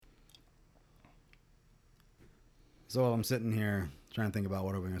So I'm sitting here trying to think about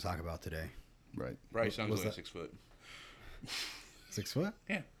what are we going to talk about today. Right. Bryce sounds was like that? 6 foot. 6 foot?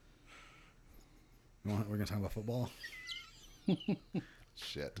 Yeah. We're going to talk about football?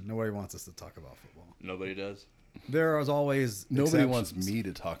 Shit. Nobody wants us to talk about football. Nobody does. There is always Nobody exceptions. wants me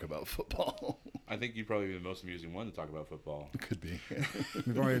to talk about football. I think you'd probably be the most amusing one to talk about football. Could be.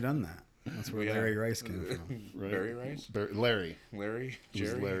 We've already done that. That's where Yeah. Larry Rice came from. Right. Barry Rice? Larry. Larry? It was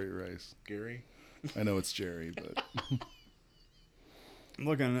Jerry? Larry Rice. Gary? I know it's Jerry, but I'm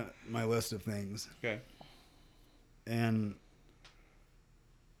looking at my list of things, Okay. and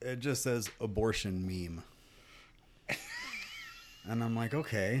it just says abortion meme. And I'm like,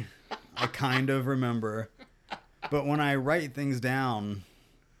 okay, I kind of remember. But when I write things down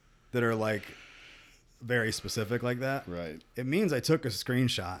that are like very specific like that, right. it means I took a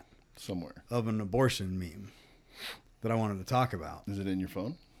screenshot Somewhere. of an abortion meme that I wanted to talk about. Is it in your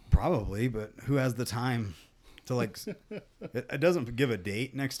phone? Probably, but who has the time to like, it doesn't give a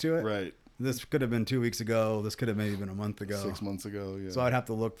date next to it. Right. This could have been 2 weeks ago. This could have maybe been a month ago. 6 months ago, yeah. So I'd have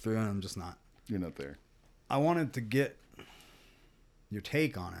to look through, and I'm just not. You're not there. I wanted to get your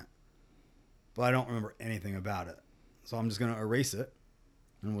take on it, but I don't remember anything about it. So I'm just going to erase it,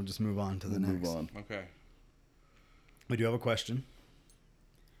 and we'll just move on to the We'll next. move on. Okay. We do have a question.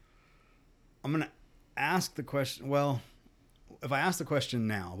 I'm going to ask the question. Well, if I ask the question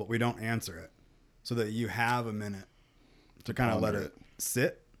now, but we don't answer it, so that you have a minute to kind of let ponder it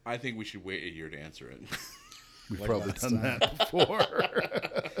sit. I think we should wait a year to answer it. We've Like probably last done time. that before.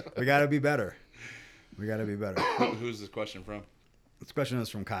 We got to be better. We got to be better. Who's this question from? This question is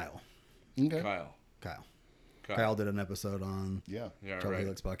from Kyle. Okay. Kyle. Kyle did an episode on Yeah. Yeah, Trouble right.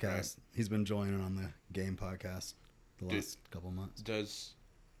 Helix podcast. Right. He's been joining on the game podcast the last couple months. Does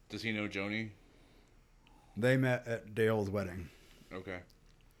he know Joni? They met at Dale's wedding. Okay.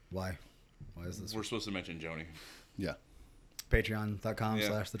 Why? Why is this? We're supposed to mention Joni. Yeah. Patreon.com/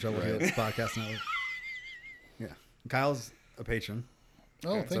 the Trouble Right. Helix podcast network. Yeah. Kyle's a patron.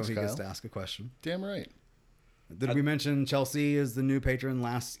 Oh, Okay. thanks, so he Kyle. gets to ask a question. Damn right. Did we mention Chelsea is the new patron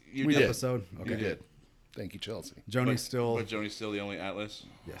last We did. episode? You did. Thank you, Chelsea. Joni's still. But Joni's still the only Atlas.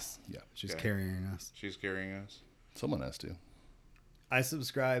 Yes. Yeah. She's Okay. carrying us. She's carrying us. Someone has to. I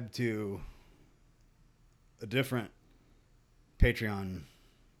subscribe to a different Patreon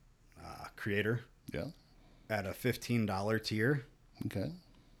creator Yeah. at a $15 tier Okay.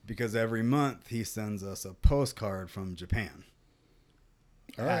 because every month he sends us a postcard from Japan.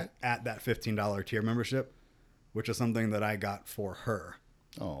 All right. At that $15 tier membership, which is something that I got for her.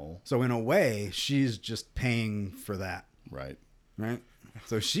 Oh, So in a way, she's just paying for that, right. right?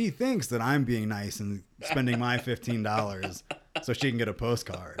 So she thinks that I'm being nice and spending my $15 so she can get a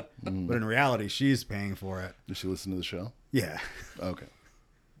postcard. But in reality, she's paying for it. Does she listen to the show? Yeah. Okay.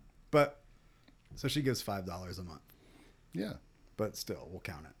 But so she gives $5 a month. Yeah. But still, we'll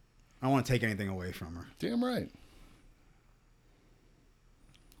count it. I don't want to take anything away from her. Damn right.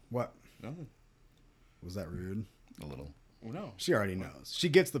 What? Nothing. Was that rude? A little. No. She already knows. She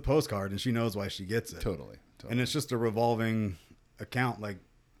gets the postcard and she knows why she gets it. Totally. And it's just a revolving account. Like,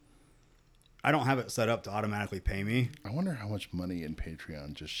 I don't have it set up to automatically pay me. I wonder how much money in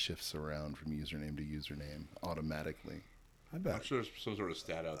Patreon just shifts around from username to username automatically. I I'm bet. sure there's some sort of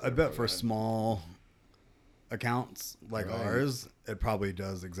stat out there. I bet for that. small accounts like Right. ours, it probably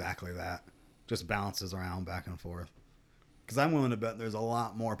does exactly that. Just bounces around back and forth. Because I'm willing to bet there's a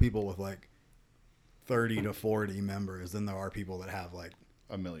lot more people with like 30 to 40 members than there are people that have like,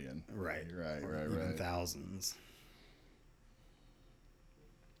 A million. right, Right, or right, even right. thousands.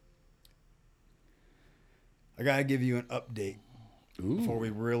 I gotta give you an update Ooh. before we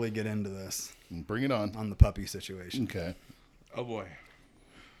really get into this Bring it on. on the puppy situation. Okay. Oh boy.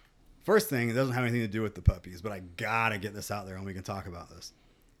 First thing, it doesn't have anything to do with the puppies, but I gotta get this out there and we can talk about this.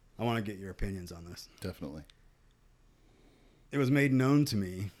 I want to get your opinions on this. Definitely. It was made known to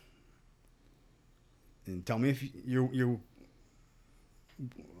me, and tell me if you're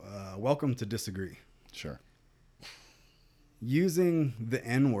welcome to disagree. Sure. Using the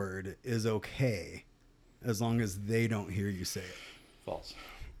N-word is okay as long as they don't hear you say it. False.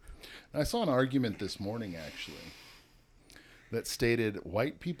 I saw an argument this morning, actually, that stated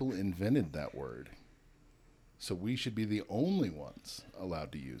white people invented that word. So we should be the only ones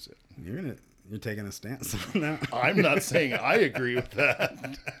allowed to use it. You're taking a stance on that. I'm not saying I agree with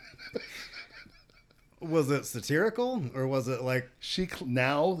that. Was it satirical or was it like?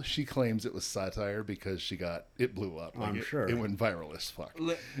 Now she claims it was satire because it blew up. I'm sure. It went viral as fuck.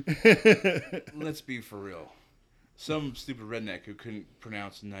 Let's be for real. Some stupid redneck who couldn't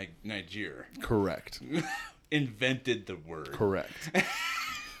pronounce Niger Correct. invented the word. Correct.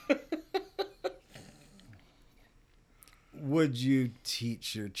 Would you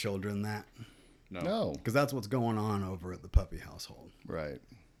teach your children that? No. Because that's what's going on over at the puppy household. Right.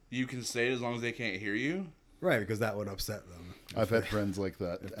 You can say it as long as they can't hear you. Right, because that would upset them. I've had friends like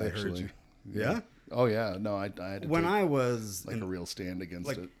that, If they heard actually. you. Yeah? Oh, yeah. No, I had to When take, I was like, in a real stand against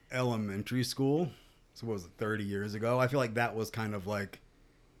like it. elementary school, so what was it, 30 years ago? I feel like that was kind of like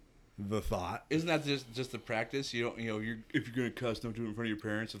the thought. Isn't that just the practice? You don't, if you're gonna cuss, don't do it in front of your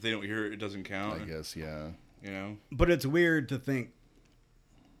parents. If they don't hear it, it doesn't count. I guess, yeah. You know. But it's weird to think.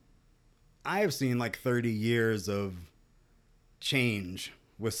 I have seen like 30 years of change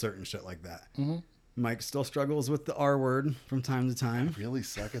with certain shit like that. Mm-hmm. Mike still struggles with the R word from time to time. I really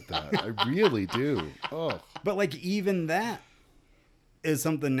suck at that. I really do. Oh. But like even that is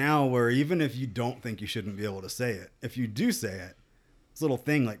something now where even if you don't think you shouldn't be able to say it, if you do say it, this little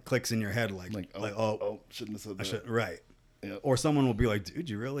thing like clicks in your head like shouldn't have said that. I should, right. Yep. Or someone will be like, dude,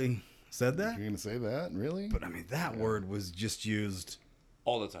 you really said that? You're going to say that? Really? But I mean, that word was just used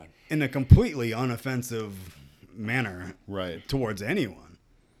All the time. in a completely unoffensive manner Right. towards anyone.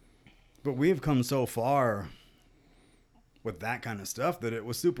 But we've come so far with that kind of stuff that it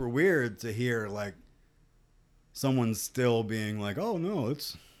was super weird to hear like someone still being like, "Oh no,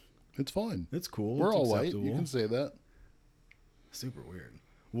 it's fine. cool. We're it's all white. acceptable." You can say that. Super weird.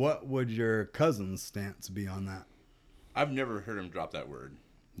 What would your cousin's stance be on that? I've never heard him drop that word.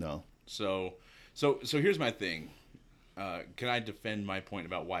 No. So here's my thing. Can I defend my point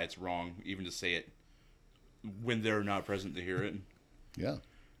about why it's wrong, even to say it when they're not present to hear it? Yeah.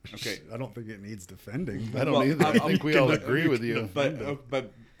 Okay. I don't think it needs defending. I don't Well, either. I I'm think we all agree with you. But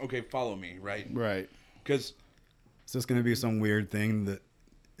okay, follow me, right? Right. Because Is this going to be some weird thing that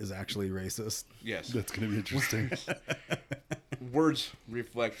is actually racist? yes, That's going to be interesting. words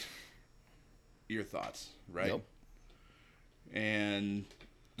reflect your thoughts, right? Yep. And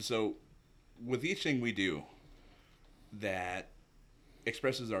so, with each thing we do that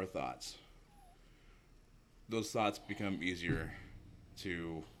expresses our thoughts, those thoughts become easier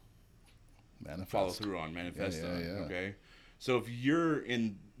to Manifest. follow through on, manifest Yeah, on. yeah. Okay, so if you're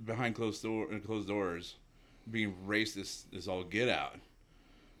in behind closed doors, being racist is all get out,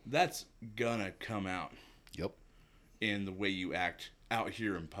 that's gonna come out Yep. in the way you act out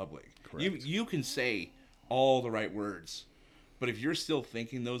here in public. Correct. You can say all the right words, but if you're still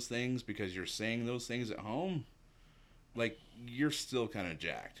thinking those things because you're saying those things at home, like you're still kind of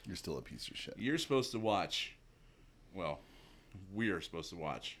jacked. You're still a piece of shit. You're supposed to watch. Well, we are supposed to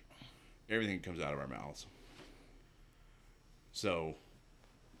watch everything that comes out of our mouths. So,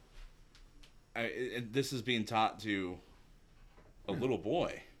 this is being taught to a little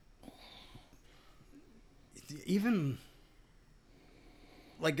boy. Even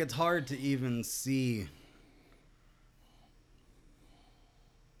like it's hard to even see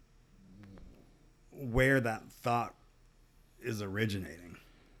where that thought is originating,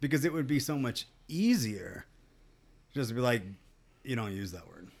 because it would be so much easier just to be like, you don't use that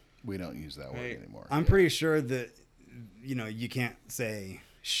word. We don't use that word Right. anymore. I'm pretty sure that you can't say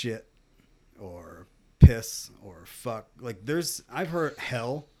shit or piss or fuck. Like I've heard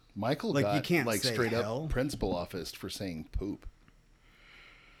hell. Michael Like, got you can't like say straight hell. up principal office for saying poop.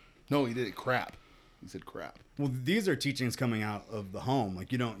 No, he did it crap. He said crap. Well, these are teachings coming out of the home.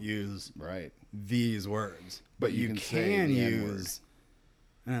 Like you don't use Right. these words, But but you you can can, say the N-word. use.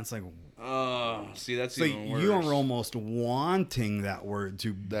 And it's like, Oh, see, that's so even worse. you are almost wanting that word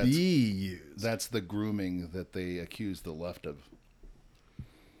to That's- be used. That's the grooming that they accuse the left of.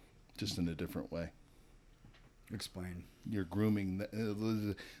 Just in a different way. Explain. You're grooming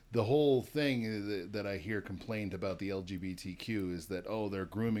the whole thing that I hear complained about the LGBTQ is that, oh, they're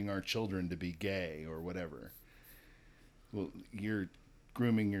grooming our children to be gay or whatever. Well, you're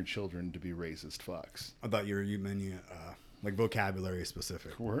grooming your children to be racist fucks. I thought you meant like vocabulary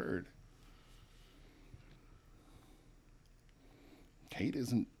specific. Word. Hate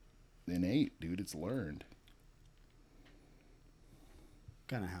isn't innate, dude. It's learned.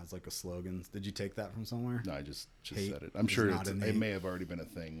 Kind of has like a slogan. Did you take that from somewhere? No, I just Hate said it. I'm is sure not it innate. may have already been a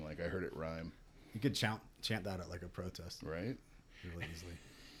thing. Like I heard it rhyme, You could chant that at like a protest right? really easily.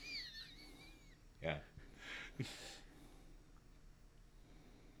 Yeah.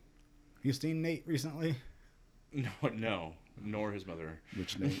 You seen Nate recently? No, nor his mother.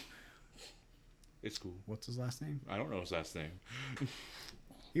 Which Nate? It's cool. What's his last name? I don't know his last name.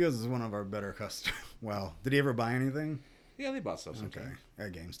 He goes as one of our better customers. Well, did he ever buy anything? Yeah, they bought stuff Okay, sometime.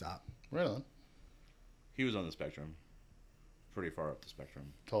 at GameStop. Right on. He was on the spectrum. Pretty far up the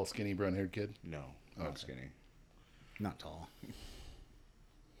spectrum. Tall, skinny, brown-haired kid. No, not Okay. skinny. Not tall.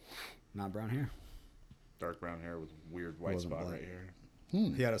 Not brown hair. Dark brown hair with weird white Wasn't spot black. right here.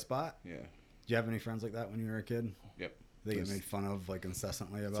 He had a spot. Yeah. Did you have any friends like that when you were a kid? Yep. They get made fun of like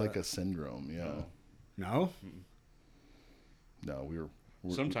incessantly about It's like it. a syndrome, yeah. No? No,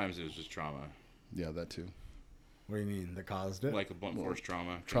 we're Sometimes it was just trauma, yeah, that too. What do you mean? That caused it? like a blunt force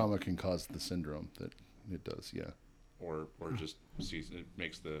trauma, Trauma can cause the syndrome that it does, yeah. or just it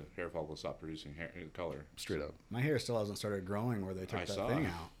makes the hair follicle stop producing hair color. Straight up. My hair still hasn't started growing where they took I that saw. thing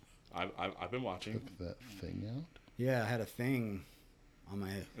out. I've been watching. Took that thing out. Yeah, I had a thing on my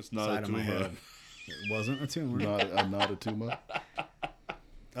It's not side a of my tumor. head. It wasn't a tumor. Not a tumor.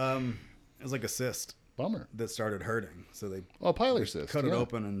 It was like a cyst Bummer. that started hurting. So they Oh, pilar cyst. cut it yeah.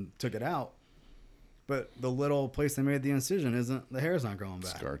 open and took it out. But the little place they made the incision isn't, the hair's not growing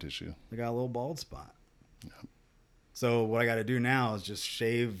back. Scar tissue. They got a little bald spot. Yep. So what I got to do now is just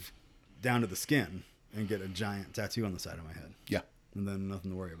shave down to the skin and get a giant tattoo on the side of my head. Yeah, And then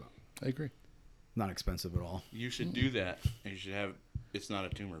nothing to worry about. I agree. Not expensive at all. You should do that, and you should have. It's not a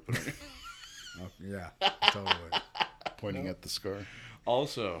tumor. Put on your... Oh, yeah, totally. Pointing at the scar.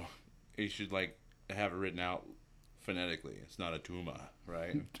 Also, you should like have it written out phonetically. It's not a tumor,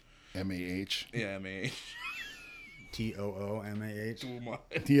 right? MAH. Yeah, I mean, TOOMAH. tumor.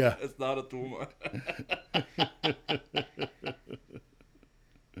 Yeah. It's not a tumor.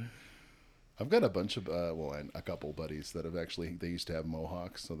 I've got a bunch of, a couple buddies that have actually, they used to have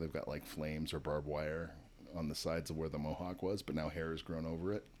mohawks, so they've got like flames or barbed wire on the sides of where the mohawk was, but now hair has grown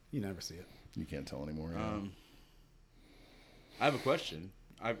over it. You never see it. You can't tell anymore. Yeah. I have a question.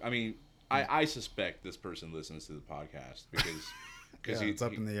 I mean, I suspect this person listens to the podcast because Yeah, it's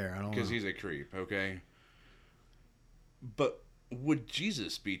up in the air. I don't know. because he's a creep. Okay, but would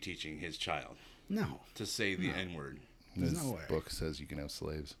Jesus be teaching his child No. to say the N word? There's This no way. book says you can have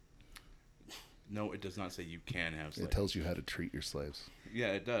slaves. No, it does not say you can have slaves. It tells you how to treat your slaves. Yeah,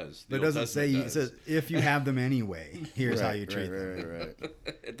 it does. But it The Old doesn't say, Testament it says, if you have them anyway, here's how you treat them. Right.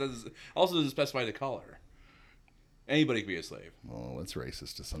 it does. Also, doesn't specify the color. Anybody can be a slave. Well, that's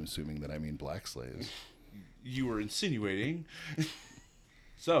racist to some, assuming that I mean black slaves. You were insinuating.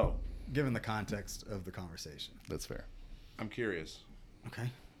 So, Given the context of the conversation. That's fair. I'm curious. Okay.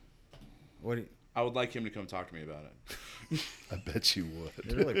 What do you, I would like him to come talk to me about it. I bet you would.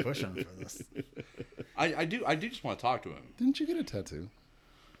 you're really pushing for this. I do just want to talk to him. Didn't you get a tattoo?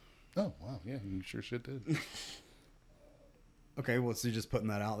 Oh, wow. Yeah, you sure shit did. Okay, well, so you're just putting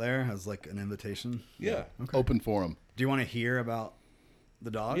that out there as like an invitation? Yeah. Okay. Open forum. Do you want to hear about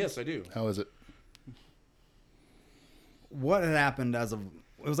the dog? Yes, I do. How is it? What had happened it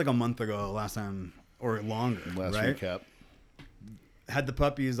was like a month ago last time, or longer, Last right? recap. Had the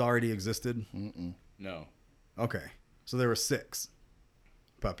puppies already existed? No. Okay. So there were 6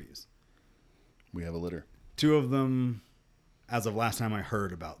 puppies. We have a litter. 2 of them, as of last time I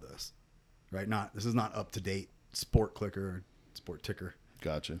heard about this, right? This is not up to date sport clicker or sport ticker.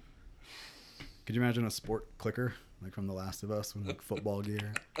 Gotcha. Could you imagine a sport clicker like from The Last of Us with like football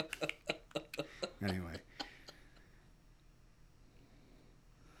gear? Anyway.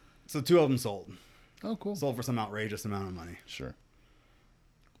 So 2 of them sold. Oh, cool. Sold for some outrageous amount of money. Sure.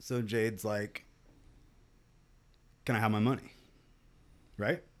 So Jade's like, can I have my money?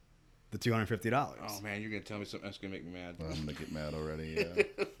 Right? The $250. Oh man, you're gonna tell me something that's gonna make me mad. I'm going to get mad already.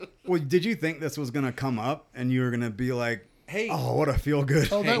 Yeah. Well, did you think this was going to come up and you were going to be like, Hey. oh, what a feel good.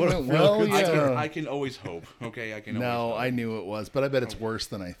 Oh, that what a went feel well, good yeah. story." I can always hope. Okay, I can. Always No, hope. I knew it was, but I bet it's worse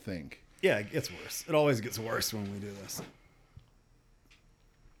than I think. Yeah, it gets worse. It always gets worse when we do this.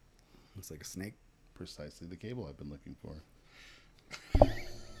 Looks like a snake. Precisely the cable I've been looking for.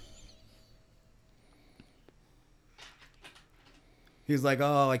 He's like,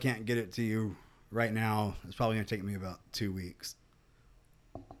 oh, I can't get it to you right now. It's probably going to take me about 2 weeks.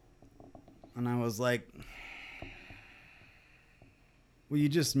 And I was like, well, you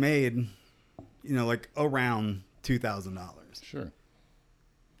just made, like around $2,000. Sure.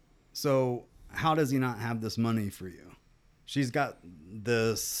 So how does he not have this money for you? She's got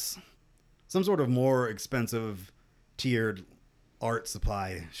some sort of more expensive tiered art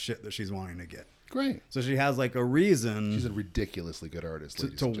supply shit that she's wanting to get. Great. So she has like a reason She's a ridiculously good artist, to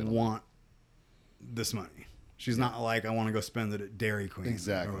ladies and gentlemen. want this money. She's not like, I want to go spend it at Dairy Queen. or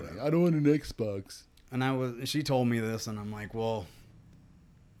Exactly. whatever. I don't want an Xbox. And she told me this and I'm like, well,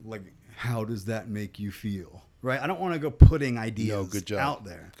 like, how does that make you feel? Right? I don't want to go putting ideas No, good job. out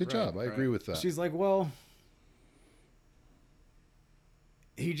there. Good job. I agree with that. She's like, well,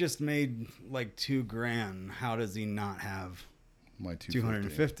 he just made like $2,000. How does he not have My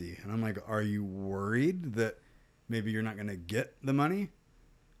 250? And I'm like, are you worried that maybe you're not going to get the money?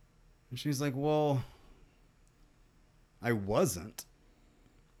 And she's like, well, I wasn't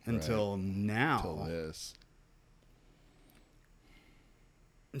until now. Till this.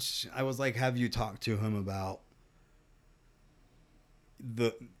 I was like, have you talked to him about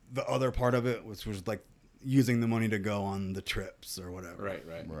the other part of it, which was like using the money to go on the trips or whatever. Right.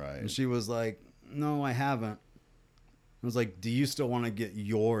 Right. And she was like, no, I haven't. I was like, do you still want to get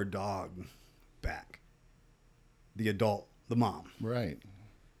your dog back? The adult, the mom. Right.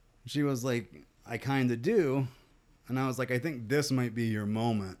 She was like, I kind of do. And I was like, I think this might be your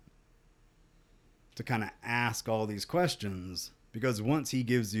moment to kind of ask all these questions, because once he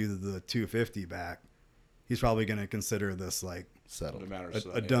gives you the $250 back, he's probably going to consider this like Settled.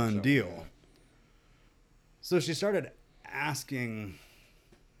 a done deal. So she started asking.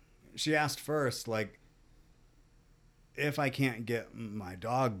 She asked first, like, if I can't get my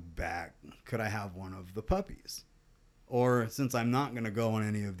dog back, could I have one of the puppies? Or since I'm not going to go on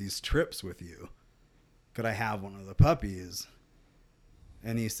any of these trips with you, could I have one of the puppies?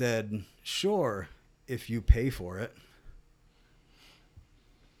 And he said, sure, if you pay for it.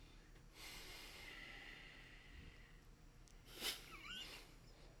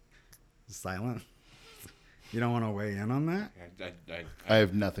 Silent. You don't want to weigh in on that? I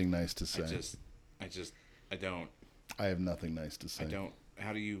have nothing nice to say. I don't. I have nothing nice to say. I don't.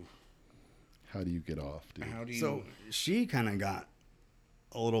 How do you get off, dude? How do you? So she kind of got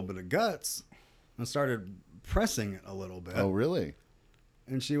a little bit of guts and started pressing it a little bit. Oh, really?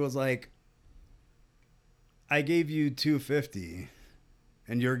 And she was like, I gave you $250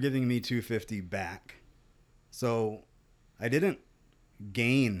 and you're giving me $250 back. So I didn't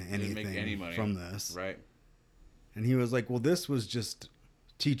gain Didn't make anything any money from this. Right. And he was like, well, this was just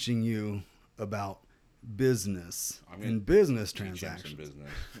teaching you about business and business Teach him some transactions. business.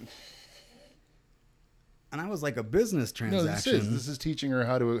 And I was like, a business No, transaction? this is teaching her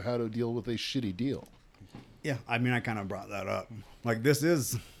how to deal with a shitty deal. Yeah, I mean, I kind of brought that up. Like, this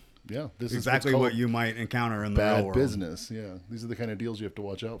is Yeah, this exactly is what you might encounter in the real bad world. business. Yeah, these are the kind of deals you have to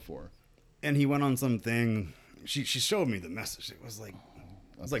watch out for. And he went on something. She showed me the message. It was like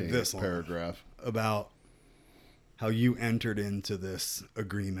this long, paragraph about how you entered into this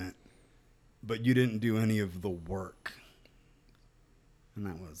agreement, but you didn't do any of the work. And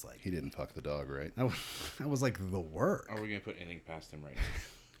that was like, He didn't fuck the dog, right? that was like the work. Are we gonna put anything past him right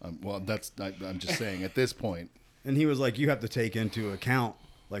now? Well, I'm just saying at this point. And he was like, you have to take into account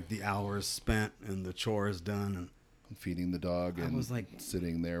like the hours spent and the chores done, Feeding the dog and was like,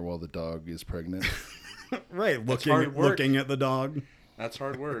 sitting there while the dog is pregnant. and right, hard work. looking at the dog. That's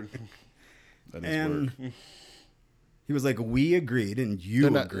hard work. That is And work. he was like, we agreed and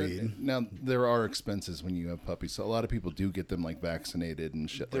you agreed. Now there are expenses when you have puppies, so a lot of people do get them like vaccinated and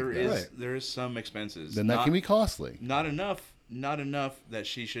shit like that. There is some expenses. Then that can be costly. Not enough that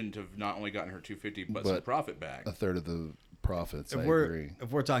she shouldn't have not only gotten her $250 but some profit back. A third of the profits. I If agree.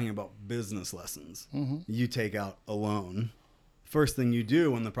 we're talking about business lessons, Mm-hmm. you take out a loan. First thing you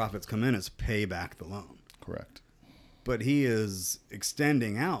do when the profits come in is pay back the loan. Correct. But he is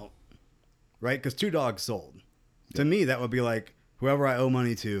extending out, right? Because 2 dogs sold. To me, that would be like, whoever I owe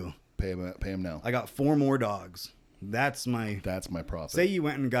money to, Pay him now. I got 4 more dogs. That's my profit. Say you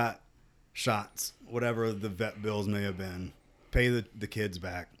went and got shots, whatever the vet bills may have been. Pay the kids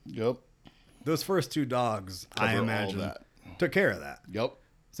back. Yep. Those first 2 dogs, Cover I all imagine, that. took care of that. Yep.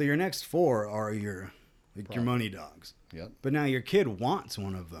 So your next 4 are your money dogs. Yep. But now your kid wants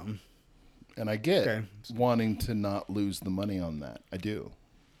one of them. And I get Okay. wanting to not lose the money on that. I do.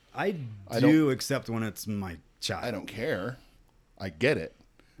 I don't- do, except when it's my child. I don't care. I get it.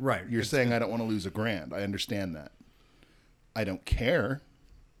 Right. You're saying I don't want to lose $1,000. I understand that. I don't care.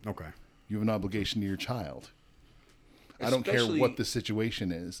 Okay. You have an obligation to your child. I don't care Especially- what the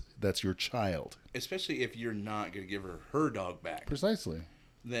situation is. That's your child. Especially if you're not going to give her dog back. Precisely.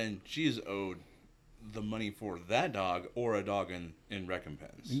 Then she is owed the money for that dog or a dog in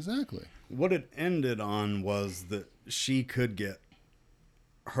recompense. Exactly. What it ended on was that she could get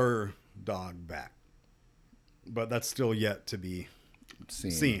her dog back. But that's still yet to be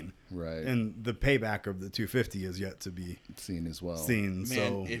seen. Right. And the payback of the $250 is yet to be seen as well. seen. Man,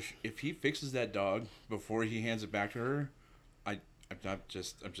 So if he fixes that dog before he hands it back to her, I'm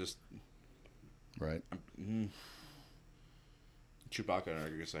just Right. Chewbacca and I are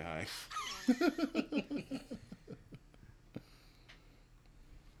gonna say hi.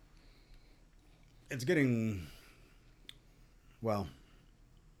 it's getting, well,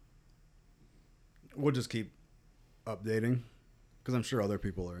 we'll just keep updating because I'm sure other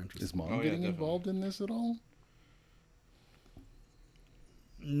people are interested. Is mom Oh, yeah, getting definitely. involved in this at all?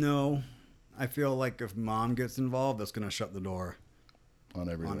 No, I feel like if mom gets involved, that's going to shut the door On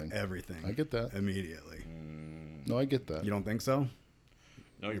everything. on everything. I get that. Immediately. No, I get that. You don't think so?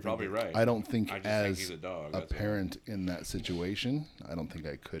 No, you're probably right. I don't think I just as think he's a dog. a That's all. parent in that situation, I don't think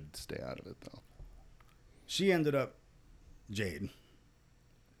I could stay out of it though. She ended up, Jade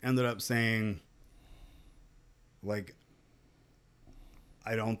ended up saying, like,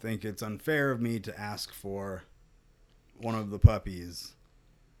 I don't think it's unfair of me to ask for one of the puppies.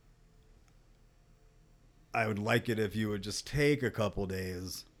 I would like it if you would just take a couple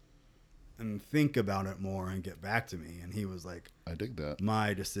days and think about it more and get back to me. And he was like, I dig that.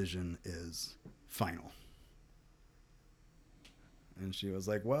 my decision is final. And she was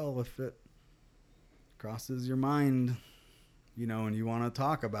like, well, if it crosses your mind, you know, and you want to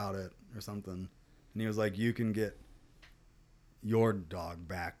talk about it or something. And he was like, you can get your dog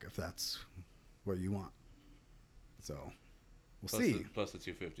back if that's what you want. So we'll see. Plus the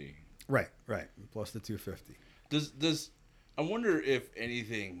 $250. Right. Plus the $250. Does I wonder if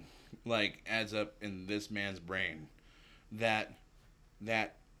anything like adds up in this man's brain that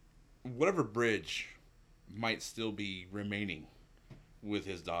whatever bridge might still be remaining with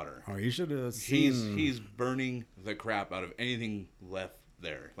his daughter. Oh, you should have seen. He's burning the crap out of anything left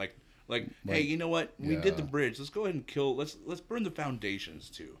there. Like hey, you know what? We did the bridge. Let's go ahead and kill. Let's burn the foundations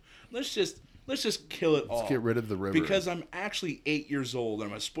too. Let's just kill it all. Let's get rid of the river. Because I'm actually 8 years old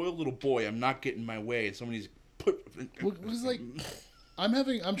and I'm a spoiled little boy. I'm not getting my way. And somebody's put. Well, it was like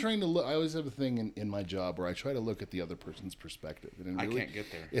I'm trying to look. I always have a thing in my job where I try to look at the other person's perspective, and I can't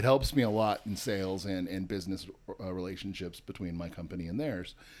get there. It helps me a lot in sales and business relationships between my company and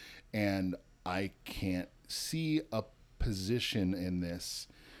theirs, and I can't see a position in this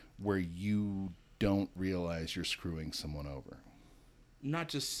where you don't realize you're screwing someone over. Not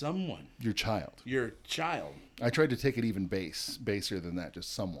just someone. Your child. Your child. I tried to take it even baser than that,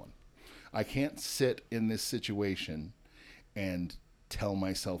 just someone. I can't sit in this situation and tell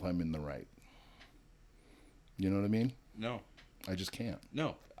myself I'm in the right. You know what I mean? No. I just can't.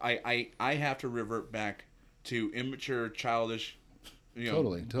 No. I have to revert back to immature, childish,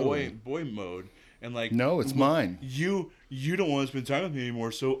 Totally. boy mode. And like, no, it's mine. You don't want to spend time with me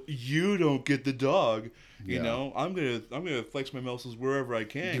anymore, so you don't get the dog. You Yeah. know, I'm gonna flex my muscles wherever I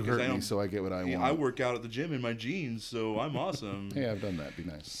can. You 'cause hurt I don't, me, so I get what I want. I work out at the gym in my jeans, so I'm awesome. Hey, I've done that. Be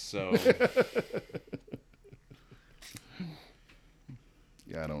nice. So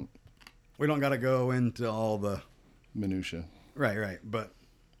Yeah, I don't. We don't got to go into all the Minutia. right, but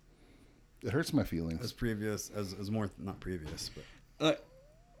It hurts my feelings. as previous as more not previous, but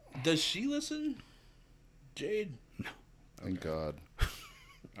does she listen, Jade? Thank God.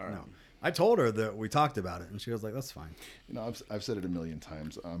 All right. no. I told her that we talked about it, and she was like, "That's fine." You know, I've said it a million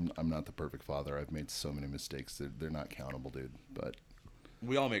times. I'm not the perfect father. I've made so many mistakes. They're not countable, dude. But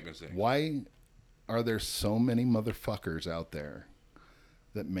We all make mistakes. why are there so many motherfuckers out there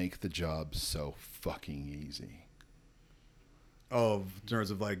that make the job so fucking easy? Oh, in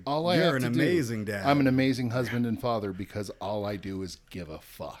terms of like, All I you're have an to do- amazing dad. I'm an amazing husband and father because all I do is give a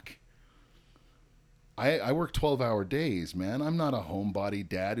fuck. I work 12-hour days, man. I'm not a homebody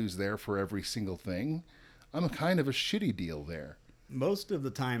dad who's there for every single thing. I'm a kind of a shitty deal there. Most of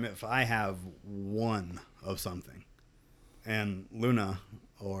the time, if I have one of something, and Luna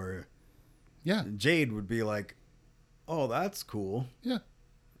or Yeah, Jade would be like, "Oh, that's cool." yeah.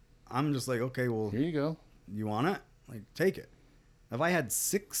 I'm just like, "Okay, well, Here you go. you want it? Like, take it." If I had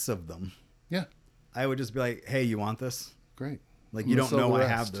 6 of them, Yeah, I would just be like, "Hey, you want this? great. Like, I'm you gonna don't know sell the I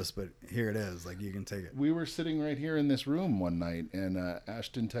have rest." this, but here it is. Like, you can take it." We were sitting right here in this room one night, and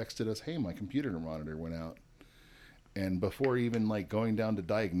Ashton texted us, "Hey, my computer monitor went out." And before even like going down to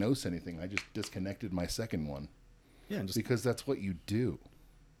diagnose anything, I just disconnected my second one Yeah, just because that's what you do.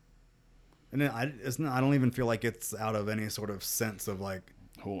 and then I don't even feel like it's out of any sort of sense of like,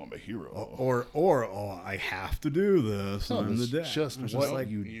 Oh, I'm a hero. or I have to do this. No, I'm the it's dad. just It's what like,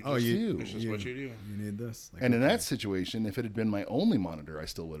 you You oh, just- you, It's just what you do. You need this. Like, And in okay. that situation, if it had been my only monitor, I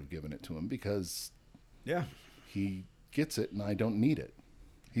still would have given it to him because yeah, he gets it and I don't need it.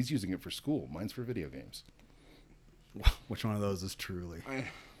 He's using it for school. Mine's for video games. which one of those is truly?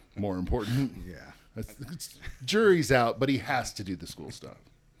 More important. Yeah, Jury's out, but he has to do the school stuff.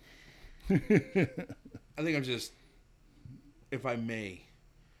 I think I'm just, if I may,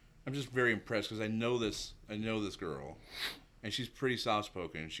 I'm just very impressed because I know this girl, and she's pretty soft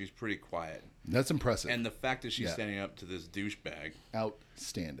spoken. She's pretty quiet, That's impressive. and the fact that she's Yeah. standing up to this douchebag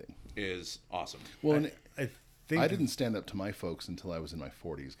Outstanding. is awesome. Well, and I think I didn't stand up to my folks until I was in my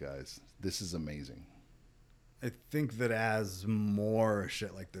 40s, guys. This is amazing. I think that as more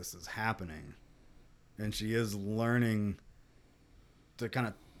shit like this is happening, and she is learning to kind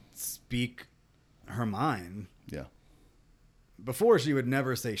of speak her mind. Yeah. Before, she would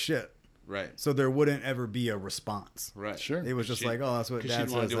never say shit, Right, so there wouldn't ever be a response. right. Sure. It was just She- like, oh, that's what 'cause dad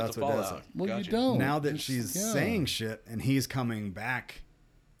she'd wanna says. deal with That's the what dad fallout. says. Well, Gotcha. you don't. Now that It's- she's yeah. saying shit and he's coming back,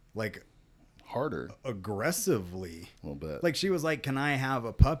 like Harder. aggressively. A little bit. Like she was like, "Can I have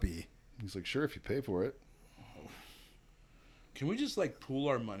a puppy?" He's like, sure, if you pay for it. Can we just like pool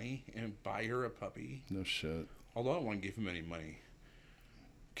our money and buy her a puppy? No shit. Although I don't want to give him any money.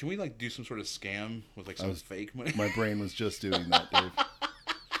 Can we like do some sort of scam with like some fake money? My brain was just doing that, Dave.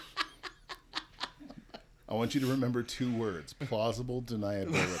 I want you to remember 2 words: plausible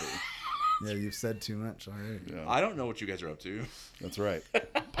deniability. Yeah, you've said too much already. Yeah, I don't know what you guys are up to. that's right.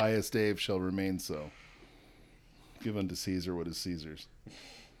 Pious Dave shall remain so. Give unto Caesar what is Caesar's.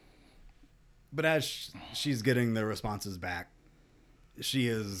 But as she's getting the responses back, she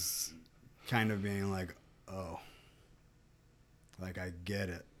is kind of being like, "Oh, like I get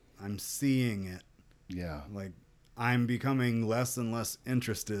it. I'm seeing it. Yeah. Like I'm becoming less and less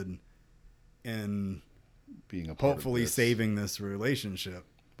interested in Being a part hopefully of this. saving this relationship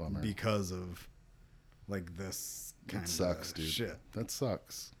Bummer. because of like this kind It sucks, of dude. shit." That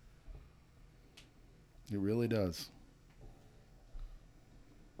sucks. It really does.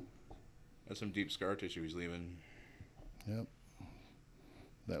 That's some deep scar tissue he's leaving. Yep.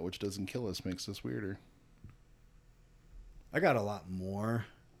 That which doesn't kill us makes us weirder. I got a lot more,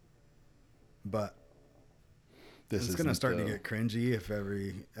 but This it's going to isn't, start to get cringy if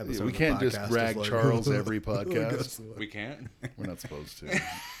every episode we of the can't just podcast is brag like, Charles every look podcast. us. We can't. We're not supposed to.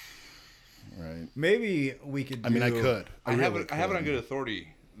 Right. Maybe we could do... I mean, I could. I have really it on could. good authority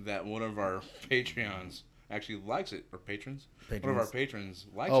that one of our Patreons actually likes it, or patrons. One of our patrons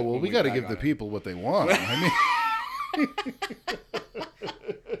likes it. Oh, well, when we got to bag give on the it. people what they want. I mean...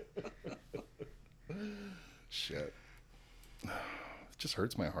 Shit. It just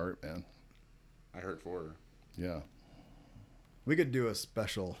hurts my heart, man. I hurt for her. Yeah. We could do a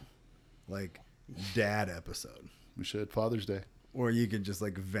special, like, dad episode We should. Father's Day. where you could just,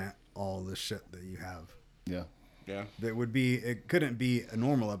 like, vent all the shit that you have. Yeah. Yeah. That would be... It couldn't be a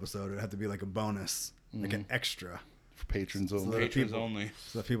normal episode. It would have to be, like, a bonus, like an extra. For patrons only. So that Patrons people- only.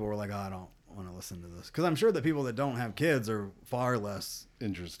 So that people were like, "Oh, I don't want to listen to this." Because I'm sure that people that don't have kids are far less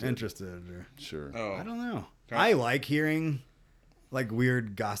Interested. or... Sure. Oh. I don't know. Okay. I like hearing, like,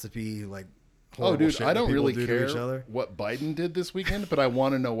 weird, gossipy, like, Oh, horrible dude, shit I that don't people really do to care each other. what Biden did this weekend, but I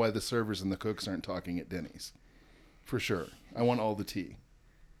want to know why the servers and the cooks aren't talking at Denny's. For sure. I want all the tea.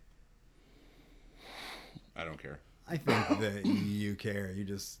 I don't care. I think that you care. You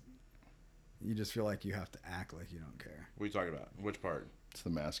just feel like you have to act like you don't care. What are you talking about? Which part? It's the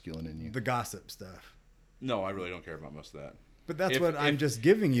masculine in you. The gossip stuff. No, I really don't care about most of that. But that's If- what I'm if- just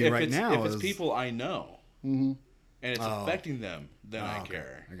giving you right now. If it's is- people I know Mm-hmm. and it's Oh. affecting them, then I okay.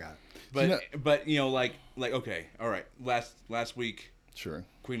 care. I got it. But You know- but you know, like okay, all right. Last week, Sure.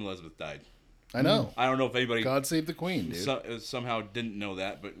 Queen Elizabeth died. I know. I don't know if anybody God save the queen, dude. somehow didn't know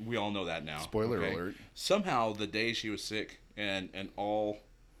that, but we all know that now. Spoiler alert. Somehow the day she was sick and all,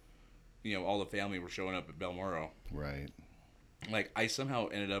 you know, all the family were showing up at Balmoral. Right. Like I somehow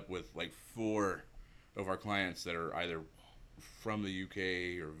ended up with like 4 of our clients that are either from the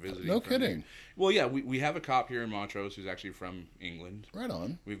UK or visiting. No from kidding. the- Well, yeah, we have a cop here in Montrose who's actually from England. Right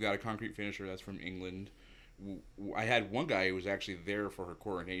on. We've got a concrete finisher that's from England. I had one guy who was actually there for her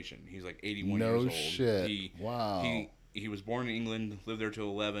coronation. He's like 81 No years old. shit. Wow. He was born in England, lived there till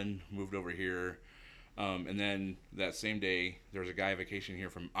 11, moved over here. And then that same day, there was a guy on vacation here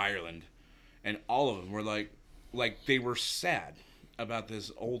from Ireland. And all of them were like they were sad about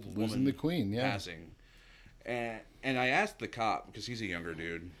this old Losing woman the queen, yeah. passing. And I asked the cop, because he's a younger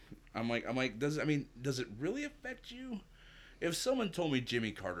dude, I'm like, does it really affect you? If someone told me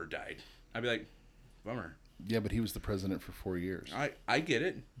Jimmy Carter died, I'd be like, bummer. Yeah, but he was the president for 4 years. I get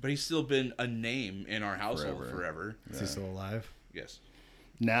it, but he's still been a name in our household forever. Is he still alive? Yes.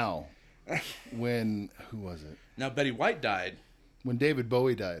 Now, who was it? Now Betty White died. When David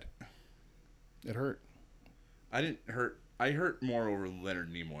Bowie died, it hurt. I hurt more over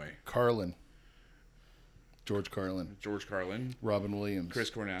Leonard Nimoy, Carlin. George Carlin. George Carlin, Robin Williams. Chris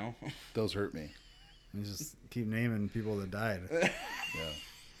Cornell. Those hurt me. You just keep naming people that died.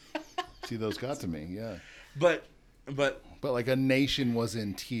 Yeah. See, those got to me, yeah. But But like a nation was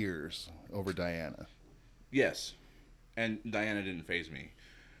in tears over Diana. yes, and Diana didn't faze me,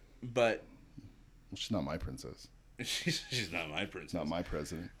 but Well, she's not my princess. she's not my princess. Not my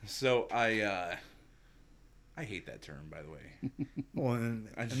president. So I hate that term, by the way. Well, in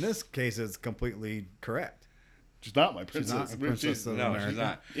this case, it's completely correct. She's not my She's princess. not a princess of No, America. she's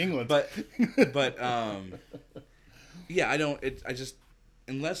not. England. But yeah, I don't. I just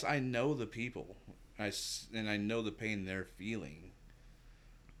unless I know the people, and I know the pain they're feeling.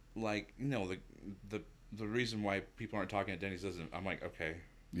 Like the reason why people aren't talking at Denny's doesn't. I'm like, okay,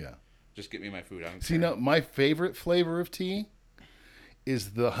 Yeah. just get me my food. I don't See, care. no, my favorite flavor of tea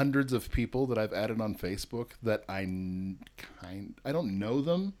is the hundreds of people that I've added on Facebook that I don't know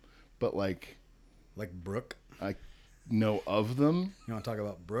them, but like Brooke. I know of them. You want to talk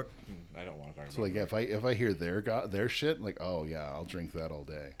about Brooke? I don't want to talk about. So like if I hear their shit, like, oh yeah, I'll drink that all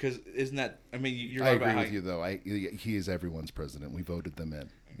day. Because isn't that? I mean, you're. I agree with you though. He is everyone's president. We voted them in.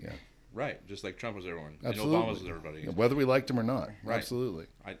 Yeah. Right, just like Trump was everyone. Absolutely. And Obama was everybody. Whether we liked him or not. Right. Absolutely.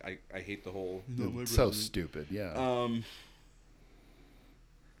 I hate the whole. It's so stupid. Yeah.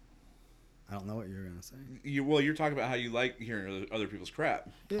 I don't know what you're gonna say. You're talking about how you like hearing other people's crap.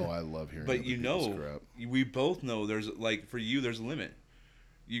 Oh, I love hearing. But other people's crap. we both know there's like for you there's a limit.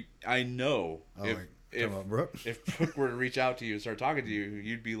 I know talking about Brooke? if Brooke were to reach out to you and start talking to you,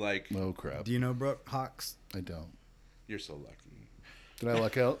 you'd be like, Oh crap. Do you know Brooke Hawks? I don't. "You're so lucky." Did I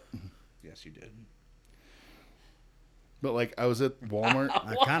luck out? Yes, you did. But like I was at Walmart.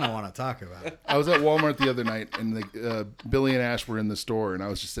 I kind of want to talk about it. I was at Walmart the other night, and Billy and Ash were in the store, and I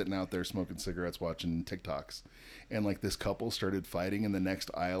was just sitting out there smoking cigarettes, watching TikToks, and like this couple started fighting in the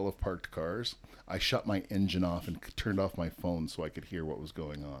next aisle of parked cars. I shut my engine off and turned off my phone so I could hear what was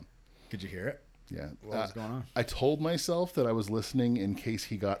going on. Could you hear it? Yeah, What was going on? I told myself that I was listening in case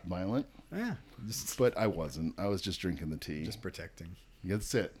he got violent, Yeah, just but I wasn't. I was just drinking the tea. just protecting.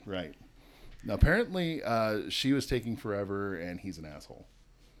 That's it, right? Now apparently, she was taking forever, and he's an asshole.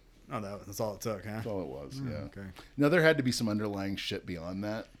 Oh, that's all it took, huh? That's all it was. Yeah. Okay. Now there had to be some underlying shit beyond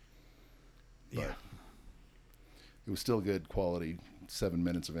that. But Yeah. it was still good quality 7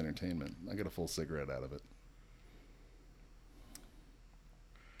 minutes of entertainment. I got a full cigarette out of it.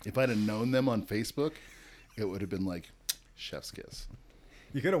 If I'd have known them on Facebook, it would have been like chef's kiss.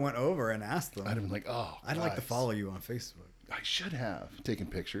 You could have went over and asked them. I'd have been like, oh, I'd like to guys, follow you on Facebook. I should have taken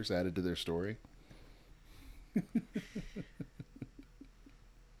pictures, added to their story.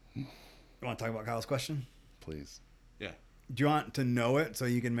 You want to talk about Kyle's question? Please. Yeah. Do you want to know it so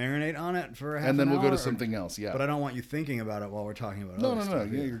you can marinate on it for half And then an we'll go hour, to something else. Yeah. But I don't want you thinking about it while we're talking about no. other stuff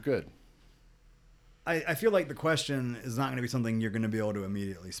Yeah, either. you're good. I feel like the question is not going to be something you're going to be able to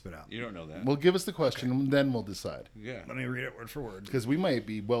immediately spit out. You don't know that. Well, give us the question, and then we'll decide. Yeah. Let me read it word for word. Because we might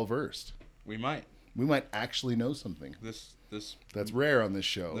be well versed. We might. We might actually know something. This That's rare on this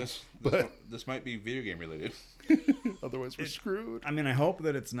show. But this might be video game related. otherwise, we're screwed. I mean, I hope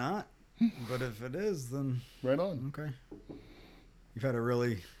that it's not. But if it is, then Right on. okay. You've had a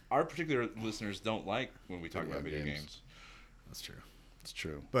really... Our particular listeners don't like when we talk about video games. That's true. It's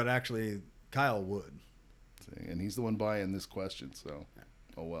true. But actually, Kyle would. See, and he's the one buying this question, so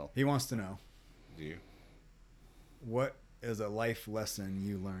oh well. He wants to know, Do you? what is a life lesson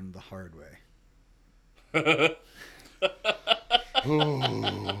you learned the hard way?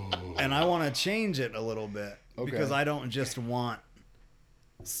 And I want to change it a little bit Okay. because I don't just want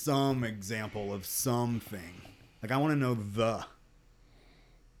some example of something. Like I want to know the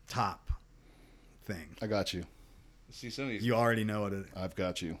top thing. I got you. See, some of these. You already know what it is. I've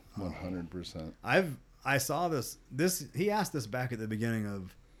got you. 100%. I saw this he asked this back at the beginning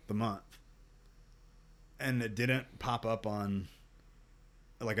of the month. And it didn't pop up on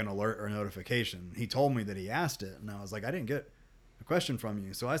like an alert or notification. He told me that he asked it, and I was like, I didn't get a question from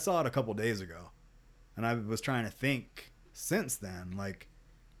you. So I saw it a couple days ago, and I was trying to think since then, like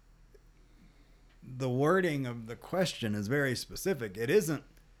the wording of the question is very specific. It isn't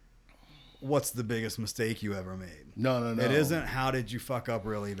what's the biggest mistake you ever made. No. It isn't how did you fuck up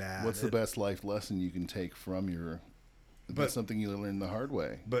really bad. What's the best life lesson you can take from that's something you learned the hard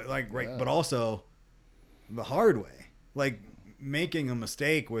way. But like right, Yeah. but also the hard way. Like making a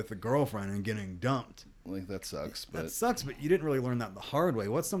mistake with a girlfriend and getting dumped. Like that sucks, but That sucks, but you didn't really learn that the hard way.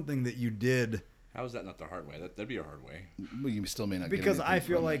 What's something that you did? How is that not the hard way? That'd be a hard way. well, you still may not Because get I anything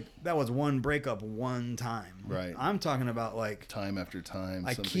feel from like it. that was one breakup one time. Right. I'm talking about like Time after time.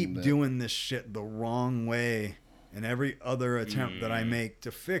 I something keep that- doing this shit the wrong way, and every other attempt that I make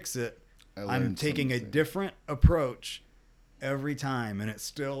to fix it, I I'm learned taking a something. different approach every time, and it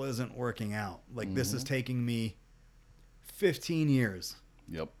still isn't working out. Like this Mm-hmm. is taking me 15 years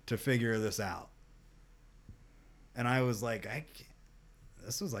Yep. to figure this out. And I was like,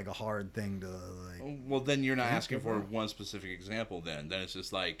 this was like a hard thing to like. Well, then you're not Yeah, asking go for for it. one specific example. Then it's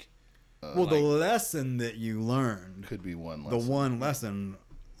just like Well, the lesson that you learned, Could be one the lesson. one lesson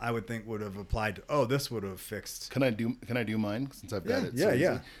I would think would have applied to, oh, this would have fixed. Can I do mine since I've got Yeah, it? yeah, easy?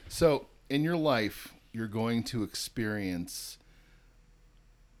 yeah. So in your life, you're going to experience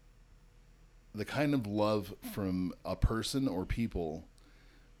the kind of love from a person or people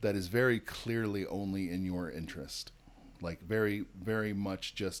that is very clearly only in your interest. Like very, very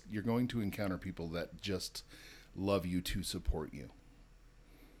much just, you're going to encounter people that just love you to support you.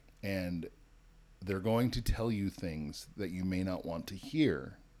 And they're going to tell you things that you may not want to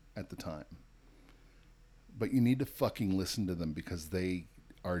hear at the time. But you need to fucking listen to them because they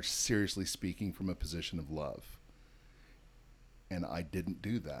are seriously speaking from a position of love. And I didn't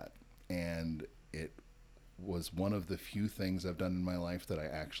do that. And it was one of the few things I've done in my life that I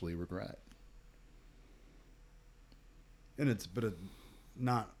actually regret. And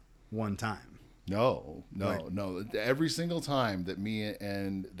not one time. No. Every single time that me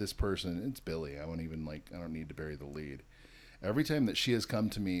and this person, it's Billy. I don't need to bury the lead. Every time that she has come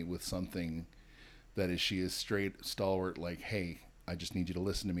to me with something she is straight, stalwart, like, hey, I just need you to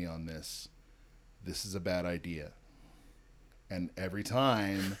listen to me on this. This is a bad idea. And every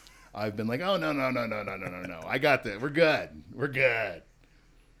time I've been like, oh, no. I got this. We're good.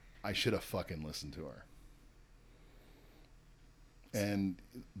 I should have fucking listened to her. And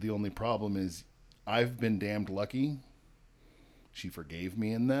the only problem is I've been damned lucky. She forgave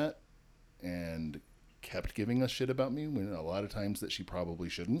me in that and kept giving us shit about me when a lot of times that she probably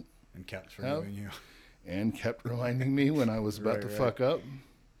shouldn't. And kept forgiving you. And kept reminding me when I was about to fuck up.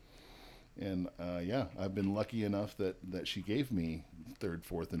 And I've been lucky enough that she gave me third,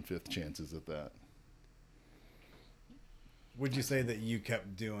 fourth, and fifth chances at that. Would you say that you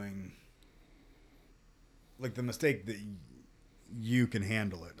kept doing, like, the mistake that you can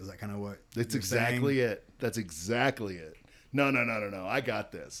handle it? Is that kind of what That's you're exactly saying? it. That's exactly it. No. I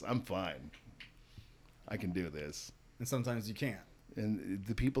got this. I'm fine. I can do this. And sometimes you can't. And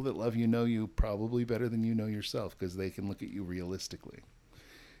the people that love you know you probably better than you know yourself because they can look at you realistically.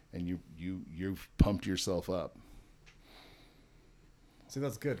 And you've pumped yourself up. See,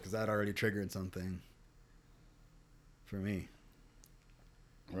 that's good because that already triggered something for me.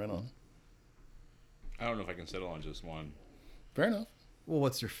 Right on. I don't know if I can settle on just one. Fair enough. Well,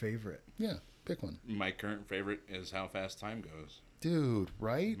 what's your favorite? Yeah, pick one. My current favorite is How Fast Time Goes. Dude,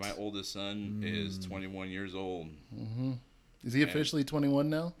 right? My oldest son is 21 years old. Mm-hmm. Is he officially 21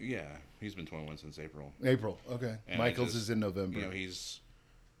 now? Yeah, he's been 21 since April. April, okay. And Michael's is in November. He's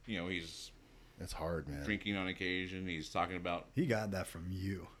That's hard, man. drinking on occasion. He's talking about. He got that from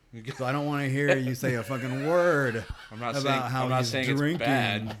you. So I don't want to hear you say a fucking word how he's drinking. It's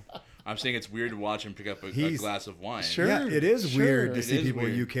bad. I'm saying it's weird to watch him pick up a glass of wine. Sure. Yeah, it is weird to It see is people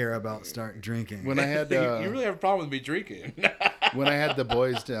weird. you care about start drinking. When I had You really have a problem with me drinking. when I had the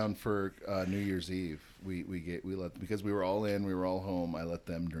boys down for New Year's Eve, we let, because we were all in, we were all home. I let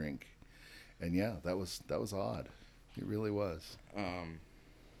them drink, and yeah, that was odd. It really was.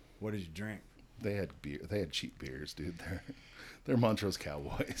 What did you drink? They had beer. They had cheap beers, dude. They're Montrose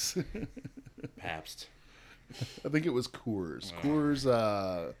Cowboys. Pabst. I think it was Coors.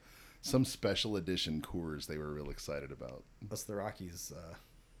 Coors, some special edition Coors they were real excited about. That's the Rockies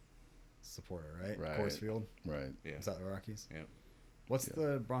supporter, right? Right. Coors Field. Right. Yeah. Is that the Rockies? Yeah. What's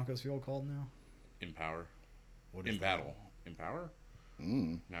the Broncos Field called now? Empower. What is In that? battle. Empower?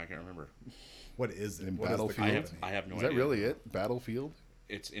 Now I can't remember. What is it? In What is the Battlefield? company? I have no Is idea. that really it? Battlefield?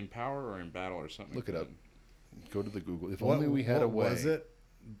 It's Empower or In Battle or something. Look like it up. that. Go to the Google. If What- only we had a what way. was it?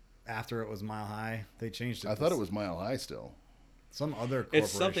 After it was Mile High, they changed it. I thought it was Mile High still. some other corporation.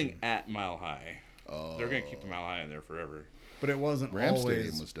 It's something at Mile High. Oh. They're going to keep the Mile High in there forever. But it wasn't Ram always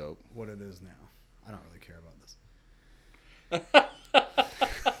Stadium was dope. what it is now. I don't really care about this.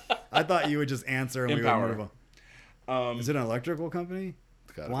 I thought you would just answer and Empower. we would move on. Is it an electrical company?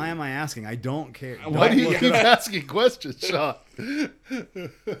 It's gotta Why be. am I asking? I don't care. Why Don't do you look keep it up. asking questions, Sean?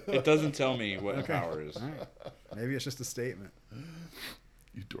 It doesn't tell me what Okay. Empower is. All right. Maybe it's just a statement.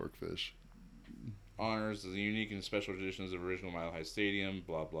 You dorkfish. Honors the unique and special traditions of original Mile High Stadium,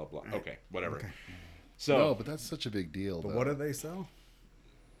 blah, blah, blah. Okay, whatever. Okay. So, No, but that's such a big deal. But though. what do they sell?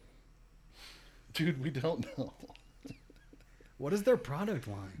 Dude, we don't know. What is their product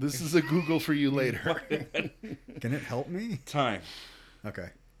line? This is a Google for you later. Can it help me? time. Okay.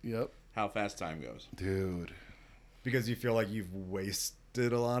 Yep. How fast time goes. Dude. Because you feel like you've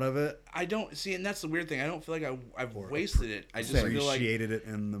wasted a lot of it. I don't see, and that's the weird thing. I don't feel like I've Or wasted it. I just feel like appreciated it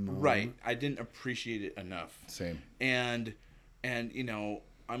in the moment. right. I didn't appreciate it enough. Same. And you know,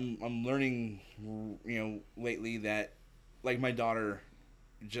 I'm learning, you know, lately that like my daughter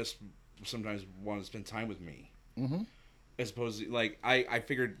just sometimes wants to spend time with me. Mm-hmm. As opposed to, like, I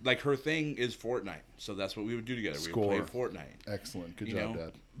figured, like, her thing is Fortnite. So that's what we would do together. Score. We would play Fortnite. Excellent. Good You job, know?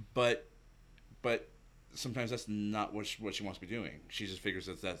 Dad. But sometimes that's not what she wants to be doing. She just figures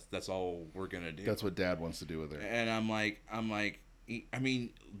that's all we're going to do. That's what Dad wants to do with her. And I'm like, I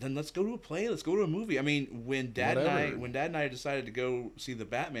mean, then let's go to a play. Let's go to a movie. I mean, when Dad and I decided to go see the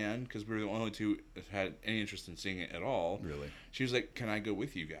Batman, because we were the only two that had any interest in seeing it at all. Really? She was like, "Can I go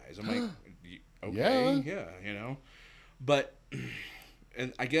with you guys?" I'm like, "Okay, yeah, you know." But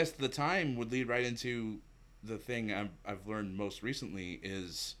and I guess the time would lead right into the thing I've learned most recently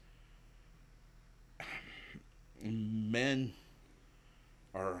is men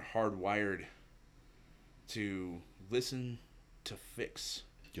are hardwired to listen to fix.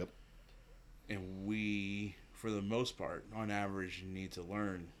 Yep. And we, for the most part, on average, need to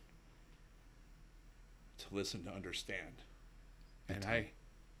learn to listen to understand. And I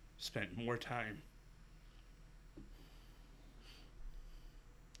spent more time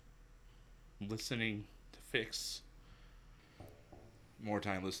listening to fix. More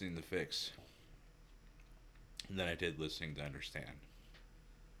time listening to fix than I did listening to understand.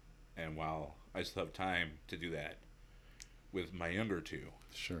 And while I still have time to do that with my younger two,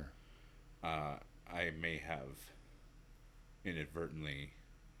 Sure. I may have inadvertently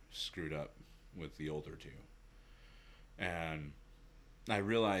screwed up with the older two. And I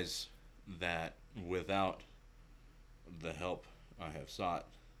realize that without the help I have sought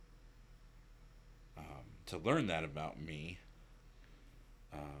to learn that about me,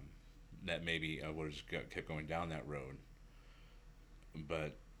 that maybe I would have just kept going down that road.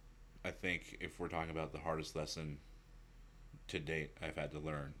 But I think if we're talking about the hardest lesson to date I've had to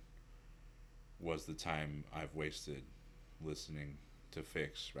learn was the time I've wasted listening to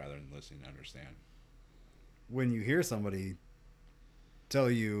fix rather than listening to understand. When you hear somebody tell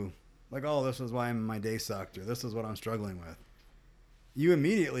you, like, oh, this is why my day sucked, or this is what I'm struggling with, you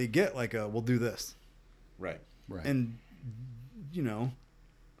immediately get like a, we'll do this. Right. Right. And, you know,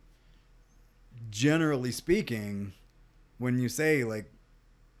 generally speaking, when you say, like,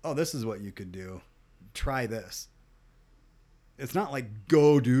 oh, this is what you could do, try this. It's not like,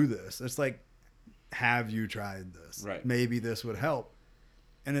 go do this. It's like, have you tried this? Right. Maybe this would help.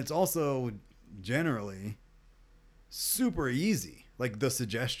 And it's also generally super easy, like the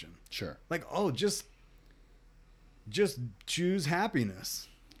suggestion. Sure. Like, oh, just choose happiness.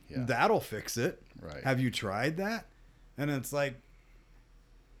 Yeah. That'll fix it. Right. Have you tried that? And it's like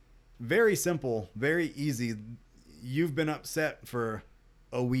very simple, very easy. You've been upset for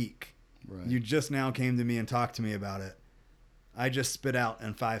a week. Right. You just now came to me and talked to me about it. I just spit out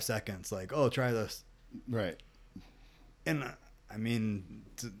in 5 seconds, like, oh, try this. Right. And I mean,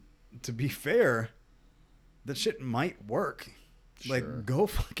 to be fair, that shit might work. Sure. Like, go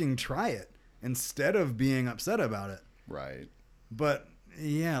fucking try it instead of being upset about it. Right. But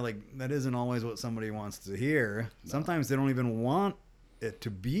yeah, like, that isn't always what somebody wants to hear. No. Sometimes they don't even want it to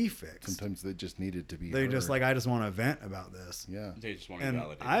be fixed. Sometimes they just needed to be They're heard. just like, I just want to vent about this. Yeah. They just want to And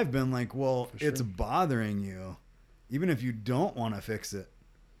validate. I've been like, well, For it's sure. bothering you. Even if you don't want to fix it,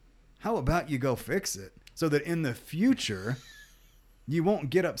 how about you go fix it so that in the future you won't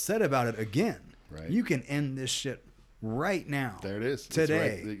get upset about it again. Right. You can end this shit right now. There it is. That's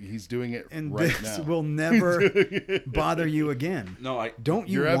Today. right. He's doing it And right this now. will never bother you again. No, Don't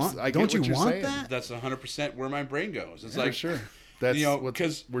you You're want? I get Don't what you you're want saying. that? that's 100% where my brain goes. It's For like, sure. That's you know, what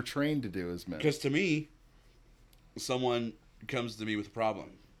 'cause- we're trained to do as men. because to me, someone comes to me with a problem,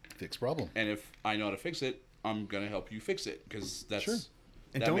 Fix problem. and if I know how to fix it, I'm gonna help you fix it because that's Sure.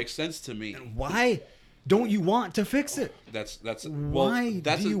 And that don't- makes sense to me. Why don't you want to fix it? That's Why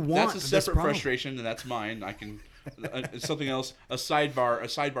that's do you that's want a this separate problem? frustration, and that's mine. I can something else. A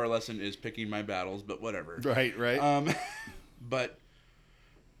sidebar lesson is picking my battles, but whatever. Right. Right. But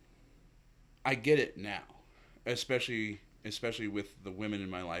I get it now, especially with the women in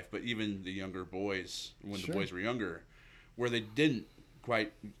my life, but even the younger boys when Sure. the boys were younger, where they didn't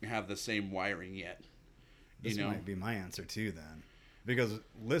quite have the same wiring yet. This You know, might be my answer too then. Because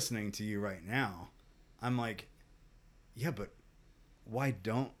listening to you right now, I'm like, yeah, but why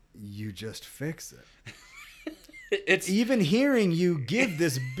don't you just fix it? it's Even hearing you give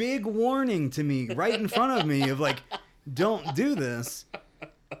this big warning to me right in front of me of like, don't do this.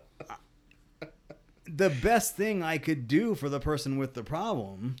 The best thing I could do for the person with the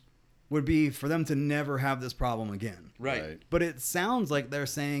problem would be for them to never have this problem again. right. But it sounds like they're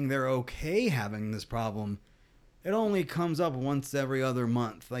saying they're okay having this problem. It only comes up once every other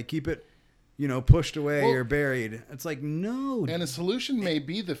month. Like, keep it, pushed away Well- or buried. It's like, no. And a solution may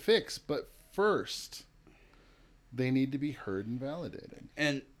be the fix, but first, they need to be heard and validated.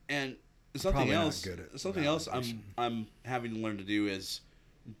 And something Probably not else good at something else validation. I'm having to learn to do is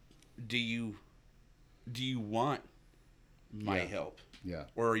do you want my Yeah. help, Yeah.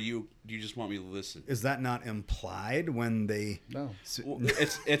 or do you just want me to listen? Is that not implied when they... No. Well,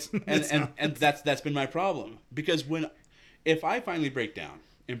 and that's been my problem, because if I finally break down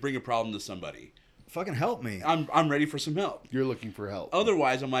and bring a problem to somebody, Fucking help me. I'm ready for some help. You're looking for help.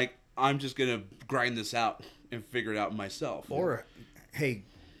 Otherwise, I'm like, I'm just gonna grind this out and figure it out myself. Or, hey,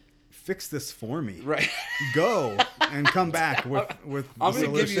 fix this for me. Right. Go and come back with I'm the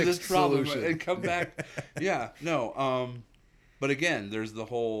going to give you this solution. problem solution. and come back. Yeah. No. But again, there's the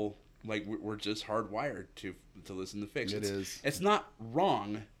whole, like, we're just hardwired to listen to fix. It is. It's not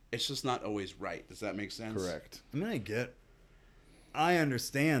wrong. It's just not always right. Does that make sense? Correct. I mean, I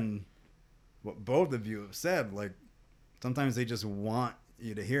understand what both of you have said. Like, sometimes they just want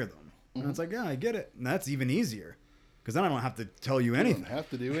you to hear them. And it's like, yeah, I get it. And that's even easier. Because then I don't have to tell you You anything. don't have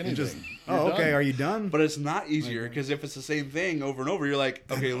to do anything. You just, You're okay, done. are you done? But it's not easier because if it's the same thing over and over, you're like,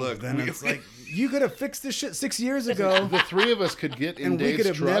 okay, look. Then it's like, you could have fixed this shit 6 years ago. The three of us could get in And we Dave's could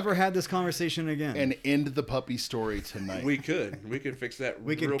have truck never had this conversation again. and end the puppy story tonight. we could fix that.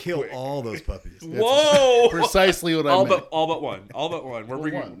 we could real kill quick. all those puppies. Whoa! Precisely what I all meant. but one. All but one. We're Well,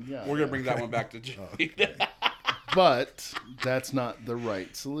 bringing. one, yeah, we're yeah. gonna bring that one back to Jade. But that's not the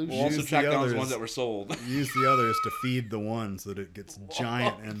right solution. We'll also Use track the down the others. ones that were sold. Use the others to feed the one so that it gets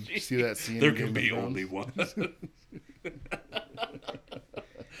giant and See that scene? There in can Game be of Thrones? only one.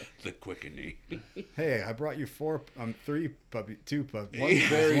 The quickening. hey, I brought you two puppies. One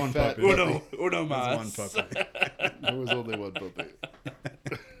very one fat puppy. Uno That's mas. one puppy. There was only one puppy.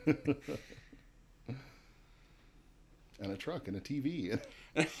 And a truck and a TV.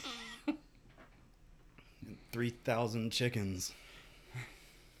 3,000 chickens.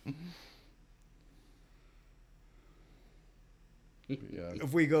 Yeah.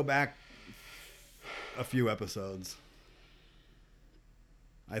 If we go back a few episodes,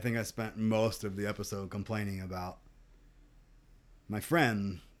 I think I spent most of the episode complaining about my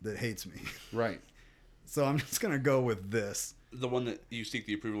friend that hates me. Right. So I'm just going to go with this. The one that you seek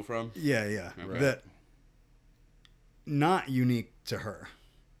the approval from. Yeah. Right. That not unique to her.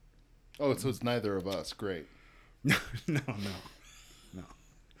 Oh, so it's neither of us. Great. No.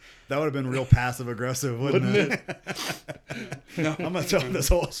 That would have been real passive aggressive, wouldn't it? No. I'm going to tell this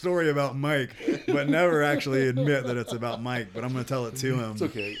whole story about Mike, but never actually admit that it's about Mike, but I'm going to tell it to him. It's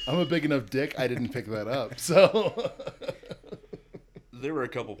okay. I'm a big enough dick. I didn't pick that up. So. There were a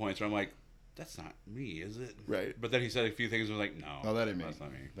couple points where I'm like, that's not me, is it? Right. But then he said a few things and was like, no. Oh, that ain't me. That's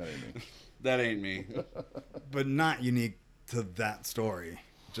not me. That ain't me. That ain't me. But not unique to that story.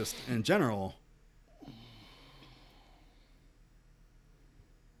 Just in general,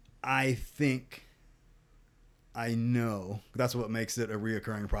 I think I know. That's what makes it a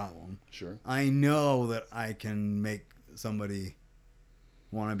reoccurring problem. Sure. I know that I can make somebody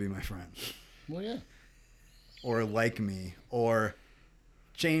want to be my friend Well, yeah. or like me or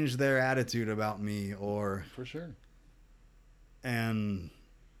change their attitude about me or For sure. and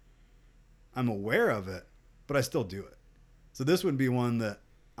I'm aware of it, but I still do it. So this would be one that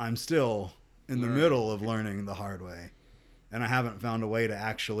I'm still in the middle of learning the hard way. And I haven't found a way to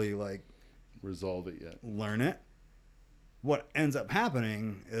actually like Resolve it yet. learn it. What ends up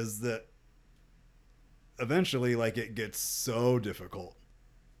happening is that eventually like it gets so difficult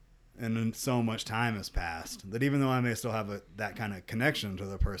and then so much time has passed that even though I may still have that kind of connection to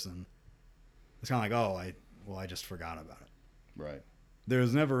the person, it's kind of like, I just forgot about it. Right.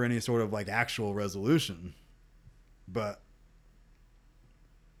 There's never any sort of like actual resolution, but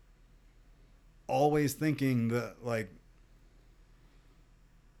always thinking that like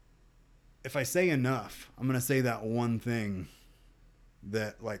if I say enough, I'm going to say that one thing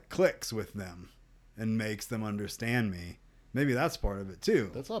that like clicks with them and makes them understand me. Maybe that's part of it too.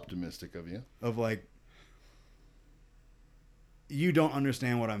 That's optimistic of you. Of like, you don't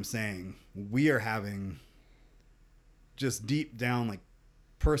understand what I'm saying. We are having just deep down like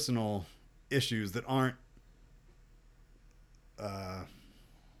personal issues that aren't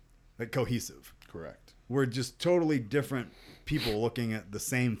like cohesive. Correct. We're just totally different people looking at the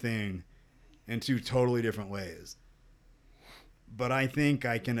same thing in two totally different ways. But I think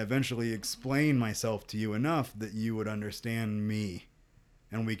I can eventually explain myself to you enough that you would understand me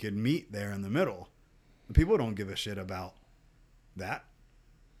and we could meet there in the middle. And people don't give a shit about that.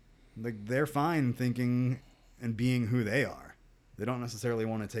 Like they're fine thinking and being who they are. They don't necessarily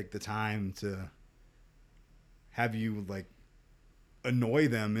want to take the time to have you like annoy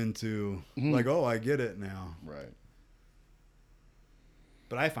them into like, oh, I get it now. Right.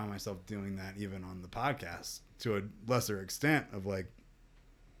 But I find myself doing that even on the podcast to a lesser extent of like,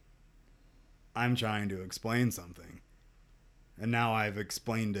 I'm trying to explain something. And now I've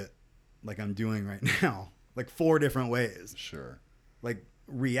explained it like I'm doing right now, like 4 different ways. Sure. Like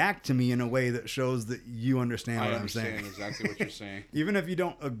react to me in a way that shows that you understand what I I'm understand saying. exactly what you're saying. Even if you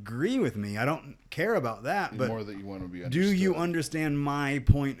don't agree with me, I don't care about that. But More that you want to be do understood. you understand my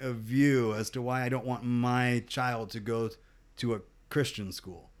point of view as to why I don't want my child to go to a Christian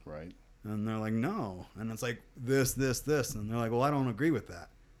school? Right. And they're like, no. And it's like this. And they're like, well, I don't agree with that.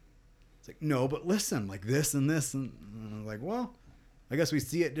 It's like, no, but listen, like this and this. And I'm like, well, I guess we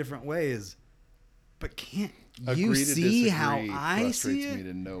see it different ways. But can't you see how I see it? Frustrates me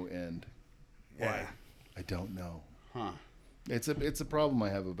to no end. Yeah. Why? I don't know. Huh. It's a problem I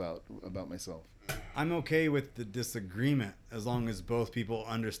have about myself. I'm okay with the disagreement as long as both people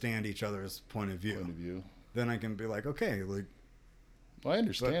understand each other's point of view. Then I can be like, okay, like. Well, I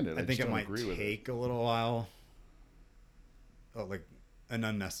understand it. I think just it don't might agree with it. take a little while. Oh, like an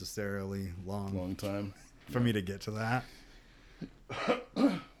unnecessarily Long time for me to get to that.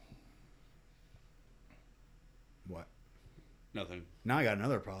 What? Nothing. Now I got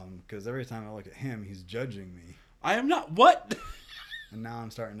another problem because every time I look at him, he's judging me. I am not. What? And now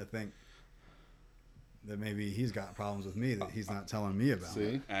I'm starting to think that maybe he's got problems with me that he's not telling me about.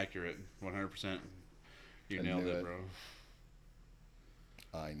 See? Accurate. 100%. You I nailed knew it, it. bro.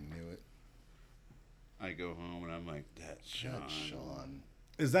 I knew it. I go home and I'm like, that's Sean. That's Sean.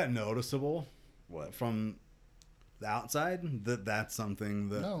 Is that noticeable What? from the outside? That's something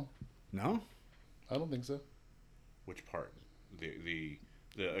that... No, No? I don't think so. Which part? The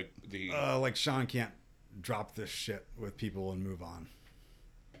Like Sean can't drop this shit with people and move on.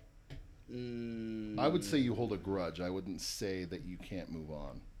 I would say you hold a grudge. I wouldn't say that you can't move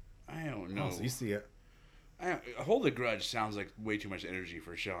on. I don't know. Oh, so you see it. Hold a grudge sounds like way too much energy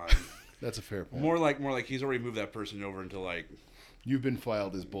for Sean. That's a fair point. more like he's already moved that person over into like. You've been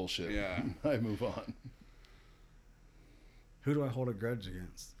filed as bullshit. Yeah. I move on. Who do I hold a grudge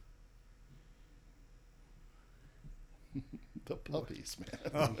against? The puppies,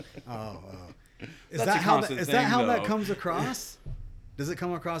 man. Oh. Is That's that a how constant is thing, that how that though. comes across? Does it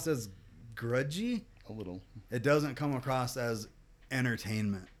come across as grudgy? A little. It doesn't come across as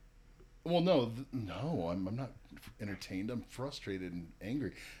entertainment. Well, no, I'm not entertained. I'm frustrated and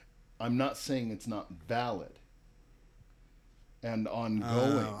angry. I'm not saying it's not valid and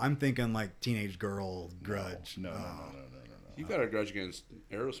ongoing. I'm thinking like teenage girl grudge. No. You got a grudge against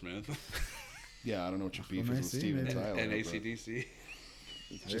Aerosmith Yeah, I don't know what your beef Well, is with I see, Steven maybe. Tyler. and but AC/DC.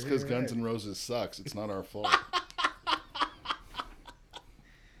 just because Guns N' Roses sucks, it's not our fault.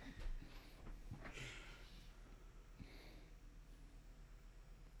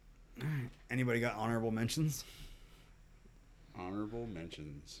 Anybody got honorable mentions? Honorable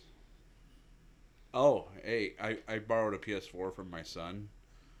mentions. Oh, hey, I borrowed a PS4 from my son,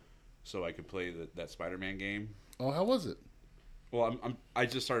 so I could play that Spider-Man game. Oh, how was it? Well, I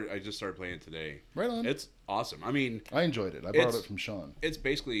just started playing it today. Right on. It's awesome. I mean, I enjoyed it. I borrowed it from Sean. it's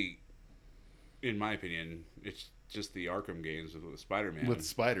basically, in my opinion, it's just the Arkham games with Spider-Man. With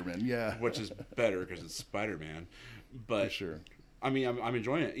Spider-Man, yeah. which is better because it's Spider-Man. But For sure. I mean, I'm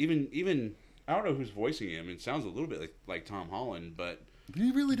enjoying it. Even I don't know who's voicing him. It sounds a little bit like Tom Holland, but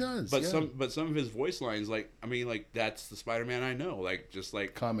He really does. but yeah. some of his voice lines, like I mean, like that's the Spider-Man I know. Like just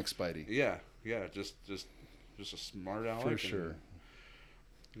like Comic Spidey. yeah, just a smart aleck. For and, sure.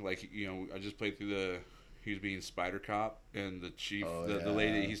 Like I just played through he was being Spider Cop, and the chief, Oh, the yeah.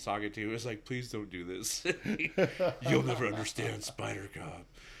 lady he's talking to is like, please don't do this. You'll never understand Spider Cop.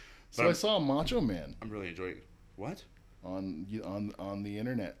 So I saw Macho Man I'm really enjoying it. What? on the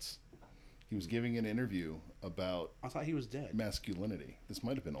internets. He was giving an interview about I thought he was dead. masculinity. This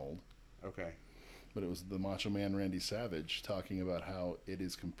might have been old, Okay. but it was the Macho Man Randy Savage talking about how it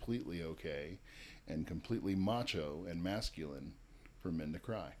is completely okay and completely macho and masculine for men to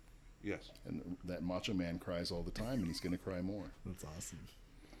cry. Yes. And that Macho Man cries all the time, and he's going to cry more. That's awesome.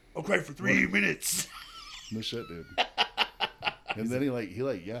 I'll cry for 3 minutes. No shit, dude. And then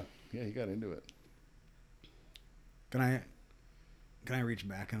he got into it. Can I reach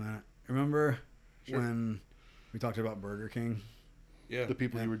back on that? Remember when we talked about Burger King? Yeah. The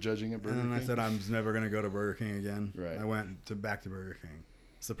people you were judging at Burger And then King. I said I'm just never going to go to Burger King again. Right. I went back to Burger King.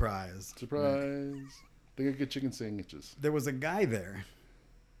 Surprise. Surprise! Think I get chicken sandwiches. There was a guy there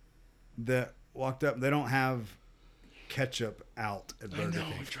that walked up. They don't have ketchup out at I Burger know,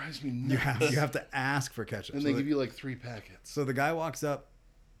 King. it drives me You nuts. have to ask for ketchup. And So they the- give you like 3 packets. So the guy walks up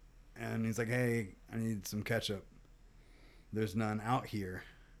and he's like, "Hey, I need some ketchup. There's none out here."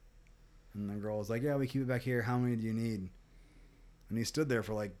 And the girl was like, "Yeah, we keep it back here. How many do you need?" And he stood there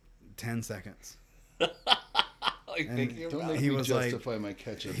for like 10 seconds. Like And thinking Don't about make it. He me was like- justify my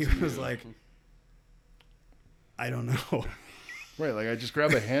ketchup. He to was you. like, "I don't know." right, like I just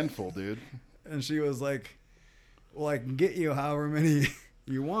grab a handful, dude. And she was like, "Well, I can get you however many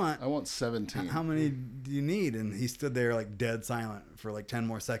you want. I want 17. How many do you need?" And he stood there like dead silent for like 10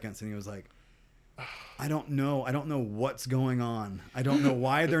 more seconds. And he was like, "I don't know. I don't know what's going on. I don't know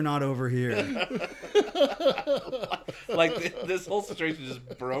why they're not over here." Like this whole situation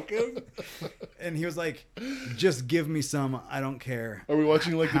just broke him. And he was like, just give me some. I don't care. Are we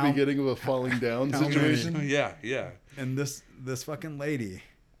watching like How- the beginning of a falling down how situation? Yeah, yeah. And this fucking lady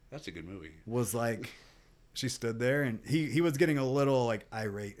That's a good movie. was like, she stood there and he was getting a little like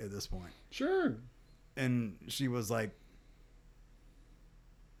irate at this point. Sure. And she was like,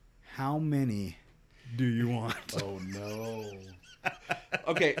 how many do you want? Oh no.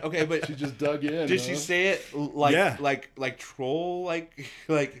 Okay, but She just dug in. did she huh? say it like Yeah. like troll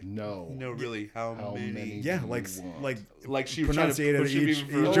like No. no really how, How many? many? Yeah, do like you want? Like she was trying to Pronunciated push him each-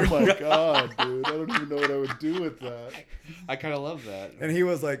 even each- further. Oh my god, dude! I don't even know what I would do with that. I kind of love that. And he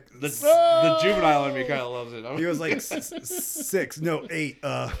was like, The juvenile in me kind of loves it. he was like 8,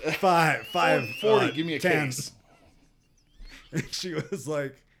 5, 40. Give me a 10. case. And she was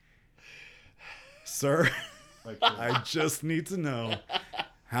like, sir, Like, I just need to know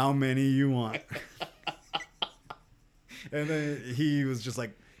how many you want. And then he was just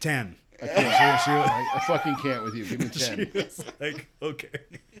like, 10. I can't. She was, I fucking can't with you. Give me she 10. was like, okay.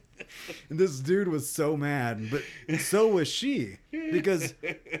 And this dude was so mad, but so was she. Because,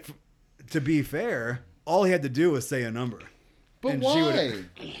 to be fair, all he had to do was say a number. But And she why? would-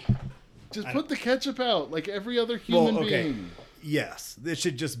 Just put the ketchup out like every other human being. Yes, it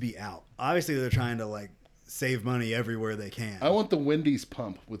should just be out. Obviously, they're trying to like save money everywhere they can. I want the Wendy's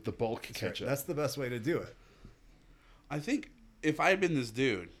pump with the bulk ketchup. That's the best way to do it. I think if I had been this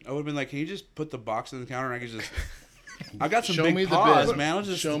dude, I would have been like, "Can you just put the box in the counter and I could just." I got some Show big me the paws, bin. man. I'll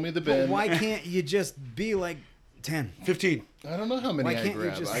just Show me the But bin. why can't you just be like 10? 15. I don't know how many Why I can't you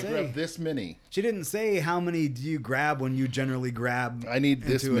grab. just I say? grab this many. She didn't say how many do you grab when you generally grab. I need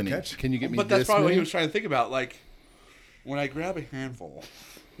this into a many. ketchup. Can you get me But that's this probably what many? he was trying to think about. Like, when I grab a handful,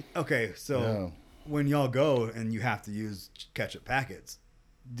 Okay, so No. when y'all go and you have to use ketchup packets,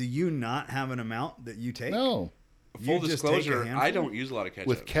 do you not have an amount that you take? No. full You just take a disclosure, handful? I don't use a lot of ketchup.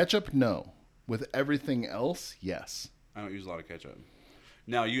 With ketchup, no. With everything else, yes. I don't use a lot of ketchup.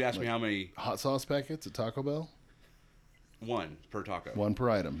 Now, you asked me how many. Hot sauce packets at Taco Bell? One per taco. One per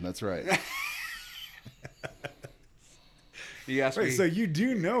item. That's right. You asked Right, me. so you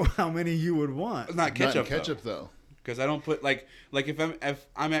do know how many you would want. Not Not ketchup, in ketchup, though. Because I don't put like if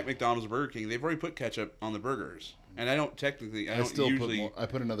I'm at McDonald's or Burger King, they've already put ketchup on the burgers, and I don't technically. I I don't still usually. put more. I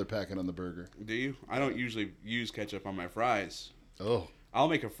put another packet on the burger. Do you? I don't usually use ketchup on my fries. Oh. I'll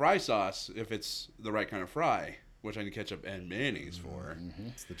make a fry sauce if it's the right kind of fry, which I need ketchup and mayonnaise for.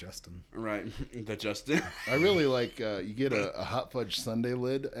 It's the Justin. Right, the Justin. I really like, you get a hot fudge sundae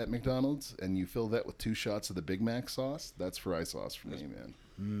lid at McDonald's, and you fill that with 2 shots of the Big Mac sauce. That's fry sauce for me,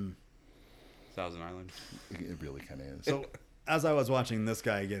 man. Thousand Island. It really kind of is. So as I was watching this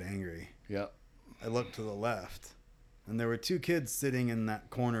guy get angry, Yeah. I looked to the left, and there were 2 kids sitting in that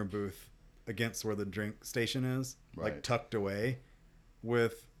corner booth against where the drink station is, like Right. tucked away,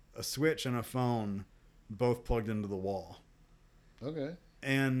 with a switch and a phone both plugged into the wall. Okay.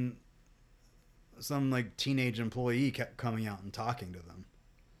 And some like teenage employee kept coming out and talking to them.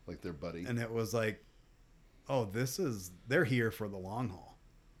 Like their buddy. And it was like, oh, they're here for the long haul.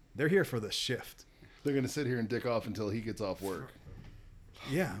 They're here for the shift. They're going to sit here and dick off until he gets off work.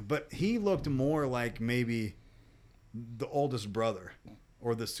 Yeah, but he looked more like maybe the oldest brother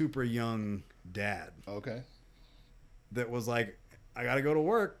or the super young dad Okay. that was like, I got to go to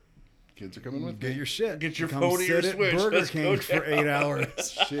work. Kids are coming with Get me. your shit. Get your Come phone or your sit at switch. Burger Let's go King for 8 hours.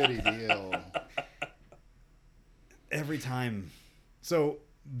 Shitty deal. Every time. So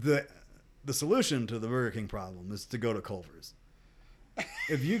the solution to the Burger King problem is to go to Culver's.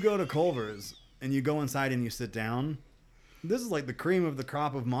 If you go to Culver's and you go inside and you sit down, this is like the cream of the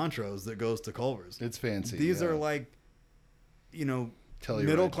crop of Montrose that goes to Culver's. It's fancy. These yeah. are like, middle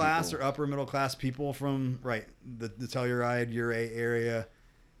Telluride class people. or upper middle class people from the Telluride, Uray area.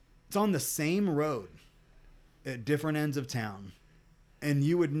 It's on the same road at different ends of town, and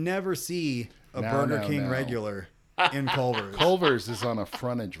you would never see a Burger King regular in Culver's. Culver's is on a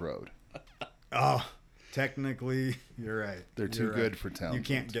frontage road. Oh, technically, you're right. They're too You're good right. for You Townsend.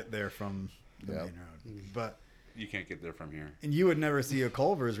 can't get there from the Yep. main road, but You can't get there from here. and you would never see a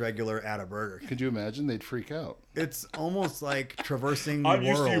Culver's regular at a Burger King. Could you imagine? They'd freak out. It's almost like traversing I'm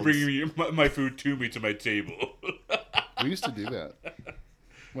worlds. used to you bringing my food to me to my table. We used to do that.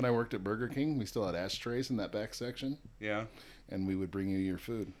 When I worked at Burger King, we still had ashtrays in that back section, Yeah. and we would bring you your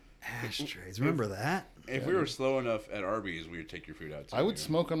food. Ashtrays. Remember that? If we were slow enough at Arby's, we would take your food out. Too. I would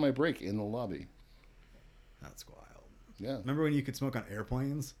smoke on my break in the lobby. That's wild. Yeah. Remember when you could smoke on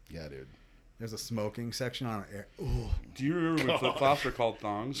airplanes? Yeah, dude. There's a smoking section on an air. Ooh. Do you remember when flip flops were called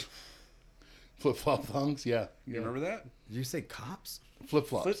thongs? Flip flop thongs? Yeah. You remember that? Did you say cops? Flip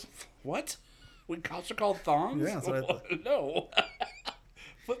flops. What? When cops are called thongs? Yeah, that's what I thought. No.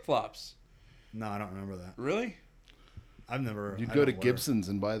 Flip-flops. No, I don't remember that. Really? I've never. You'd I go to don't wear- Gibson's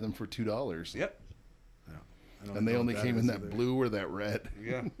and buy them for $2. Yep. I don't And they know only what came in is that either. blue or that red.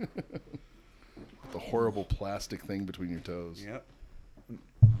 Yeah. The horrible plastic thing between your toes. Yep. And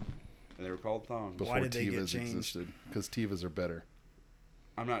they were called thongs. Before Why did they get Tevas changed? existed. Because Tevas are better.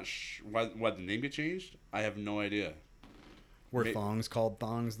 I'm not sure. Why the name get changed? I have no idea. Were May- thongs called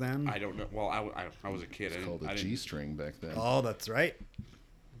thongs then? I don't know. Well, I was a kid. It's called I a didn't- G-string back then. Oh, that's right.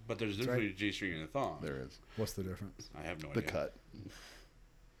 But there's a That's difference right. between a G-string and a thong. There is. What's the difference? I have no The idea. cut.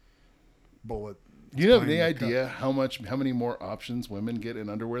 Bullet. You have Explain any the cut. idea how many more options women get in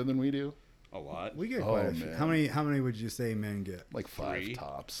underwear than we do? A lot. We get Oh, quite a few. man. How many would you say men get? Like 5 3?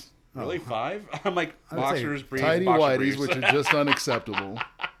 tops. Really? Oh. 5? I'm like I would say boxers, briefs, Tidy boxer whities, briefs. which are just unacceptable.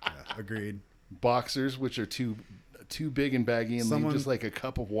 Yeah, agreed. Boxers, which are too big and baggy and Someone- leave just like a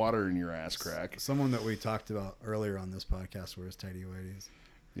cup of water in your ass crack. Someone that we talked about earlier on this podcast wears tidy whities.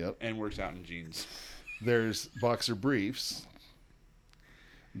 Yep. And works out in jeans. There's boxer briefs.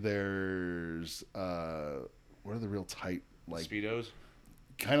 There's what are the real tight, like Speedos.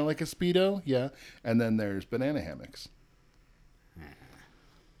 kind of like a Speedo, yeah. And then there's banana hammocks.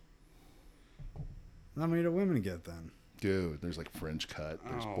 How many do women get then? Dude, there's like French cut,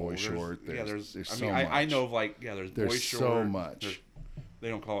 there's Oh, boy short, yeah, there's I so mean, much. I know of like, yeah, there's boy There's short. so much. there's- They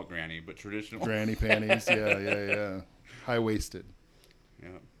don't call it granny, but traditional. Granny panties, yeah. High waisted, Yeah.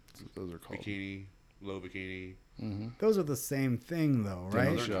 those are called. Bikini, low bikini. Those are the same thing though, No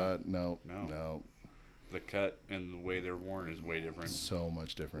right? they're shot, no. The cut and the way they're worn is way different. So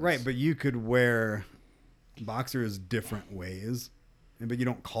much difference. Right, but you could wear boxers different ways, but you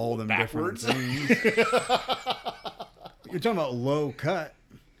don't call them Backwards? different things. You're talking about low cut.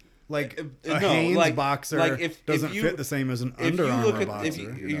 Like a No, Hanes like- boxer like if doesn't you- fit the same as an If Under you Armour look at boxer.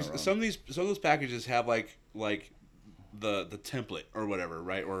 You're not wrong. some of those packages have like the template or whatever,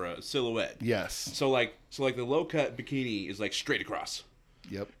 right, or a silhouette. yes. So like the low cut bikini is like straight across,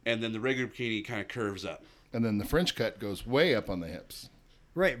 Yep. and then the regular bikini kind of curves up. And then the French cut goes way up on the hips.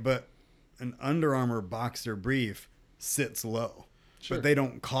 Right, but an Under Armour boxer brief sits low. Sure. But they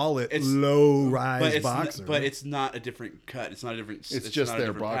don't call it It's- low rise But it's boxer. but it's not a different cut. It's not a different. It's just not a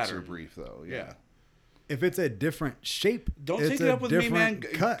their different boxer pattern. brief, though. Yeah. Yeah. if it's a different shape, Don't it's take it a up with me, man.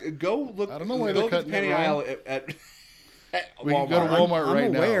 different Cut. Go look. I don't know why go they're look at the cutting it penny wrong. aisle at We can Walmart. go to Walmart I'm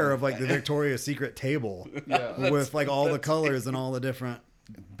right now. aware of like the Victoria's Secret table Yeah. with like all the colors and all the different.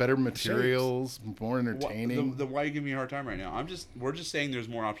 Better materials, more entertaining. Then why are you giving me a hard time right now? We're just saying there's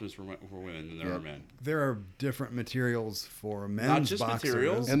more options for women than there Yeah. are men. There are different materials for men's Not just boxers.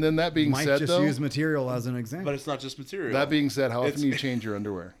 materials. And then that being Might said, just though, use material as an example. But it's not just material. that being said, how often It's- do you change your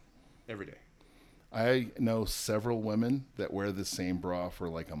underwear? every day. I know several women that wear the same bra for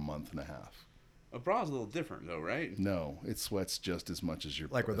like a month and a half. A bra's a little different though, right? No, it sweats just as much as your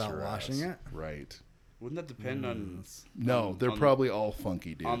Like as without your washing ass. it? Right. Wouldn't that depend on No, they're on- probably all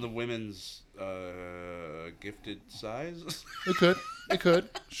funky, dude. on the women's gifted size? It could. It could.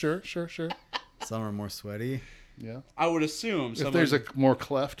 Sure. Some are more sweaty. Yeah. I would assume. If there's a more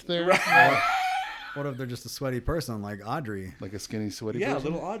cleft there, What if they're just a sweaty person like Audrey? like a skinny, sweaty yeah,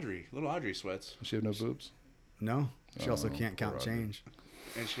 person. little Audrey sweats, Does she have no boobs? No, she also Oh, can't count poor Audrey. change.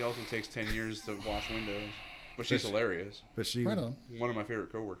 and she also takes 10 years to wash windows. But she's hilarious. But she Right on. One of my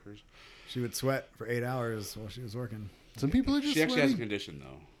favorite coworkers. she would sweat for 8 hours while she was working. Some people are just She actually has a sweaty. condition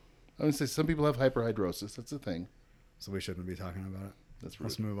though. I would say some people have hyperhidrosis. That's a thing. So we shouldn't be talking about it. That's rude.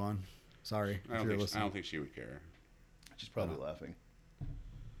 Let's move on. Sorry I if don't you're think listening. she would care. She's probably laughing.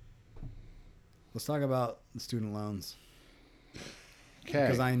 Let's talk about the student loans Okay.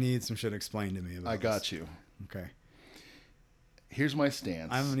 because I need some shit explained to me about I got this. you. Okay. Here's my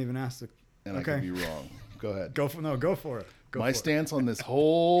stance. I haven't even asked the and I okay. could be wrong. Go ahead. Go for it. Go My for it. stance on this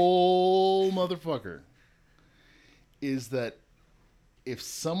whole motherfucker is that if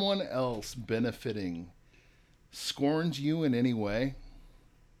someone else benefiting scorns you in any way,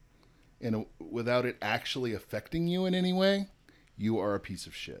 without it actually affecting you in any way, you are a piece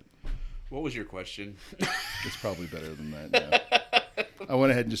of shit. What was your question? It's probably better than that. Yeah. I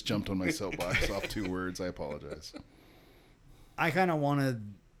went ahead and just jumped on my soapbox off 2 words. I apologize. I kind of wanted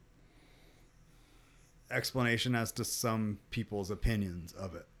explanation as to some people's opinions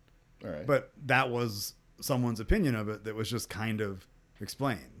of it. All right. But that was someone's opinion of it that was just kind of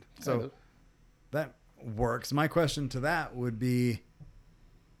explained. So Kind of. that works. My question to that would be,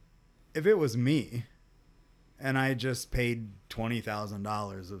 if it was me and I just paid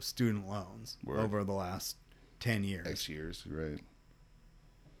 $20,000 of student loans Word. over the last 10 years, X years, right?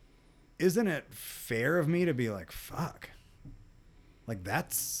 isn't it fair of me to be like, fuck? Like,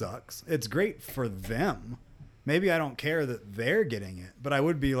 that sucks. It's great for them. Maybe I don't care that they're getting it, but I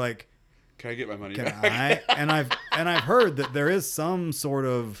would be like, Can I get my money can back? I? And I've heard that there is some sort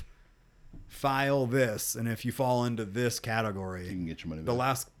of file this, and if you fall into this category, You can get your money the back.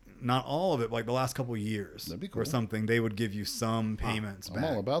 last, not all of it, but like the last couple years, That'd be or cool. something, they would give you some payments I'm back.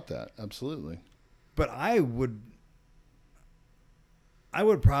 all about that. Absolutely. But I would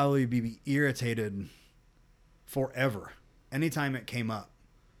probably be irritated forever anytime it came up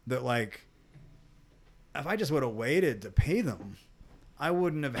that, like, if I just would have waited to pay them, I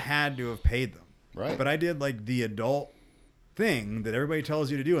wouldn't have had to have paid them. Right. But I did like the adult thing that everybody tells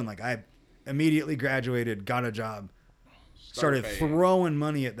you to do, and like I immediately graduated, got a job, started paying. throwing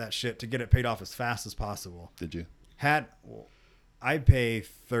money at that shit to get it paid off as fast as possible. Did you? I pay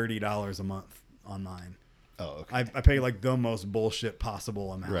 $30 a month on mine. Oh, okay. I pay like the most bullshit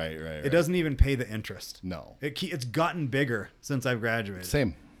possible amount. Right. It doesn't even pay the interest. No. It's gotten bigger since I've graduated.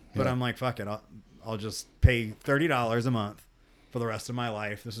 Same. But Yeah. I'm like, fuck it. I'll just pay $30 a month for the rest of my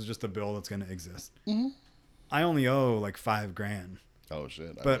life. This is just a bill that's going to exist. Mm-hmm. I only owe like $5,000, Oh,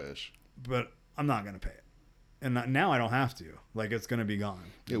 shit. I but- wish. but I'm not going to pay it. And now I don't have to. Like, it's going to be gone.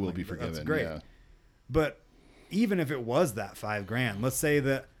 It will Like, be forgiven. That's great. Yeah. But even if it was that $5,000, let's say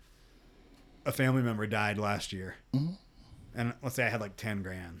that a family member died last year, Mm-hmm. and let's say I had like $10,000,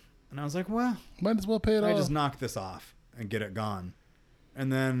 and I was like, well, Might as well pay it I off. just knock this off and get it gone.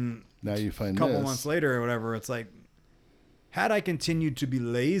 And then Now you find a couple this. months later or whatever, it's like, had I continued to be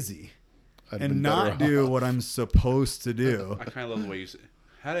lazy I'd been and better not do off. what I'm supposed to do, I kind of love the way you say,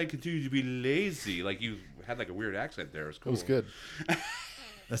 how did I continue to be lazy? Like, you had like a weird accent there. It was It cool. was good.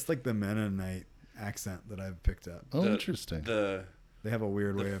 that's like the Mennonite accent that I've picked up. Oh, The- interesting. They have a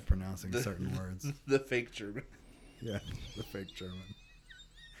weird way of pronouncing certain words. The fake German. Yeah, the fake German.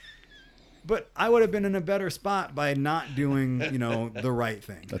 But I would have been in a better spot by not doing, the right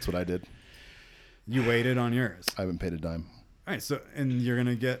thing. That's what I did. You waited on yours. I haven't paid a dime. All right, so, and you're going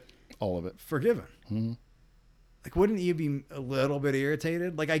to get All of it. forgiven. Mhm. Like, wouldn't you be a little bit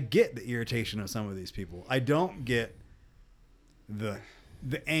irritated? Like, I get the irritation of some of these people. I don't get the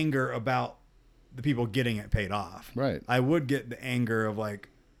anger about the people getting it paid off. Right. I would get the anger of like,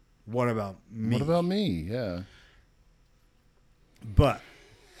 what about me? What about me? Yeah. But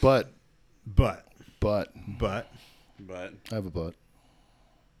But But I have a but.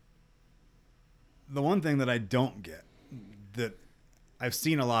 the one thing that I don't get, that I've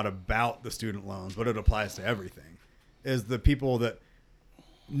seen a lot about the student loans, but it applies to everything, is the people that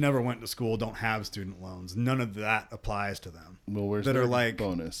never went to school, don't have student loans. None of that applies to them. Well, where's That their are like-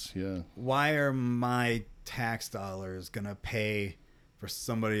 bonus? Yeah. Why are my tax dollars going to pay for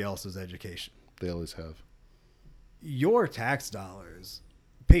somebody else's education? They always have. Your tax dollars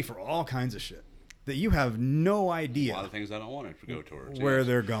pay for all kinds of shit that you have no a lot idea of things I don't want it to go towards. where yes.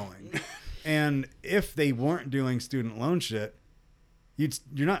 they're going. And if they weren't doing student loan shit,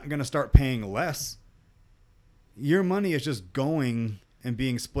 you're not going to start paying less. Your money is just going and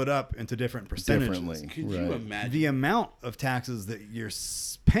being split up into different percentages. Differently. Could Right. you imagine? The amount of taxes that you're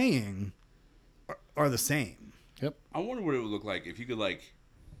paying are the same. Yep. I wonder what it would look like if you could like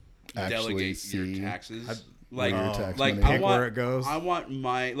Actually delegate your see taxes. where your Oh, tax like money I Pick want where it goes. I want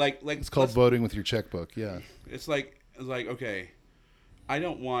my like. It's called let's- voting with your checkbook. Yeah. It's like okay, I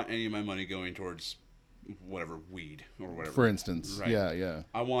don't want any of my money going towards whatever weed or whatever. For instance. Right. Yeah. Yeah.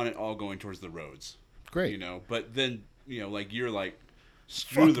 I want it all going towards the roads. Great. You know, but then like you're like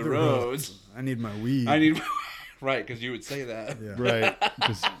screw Fuck the roads. I need my weed. I need right because you would say that. Yeah. Right.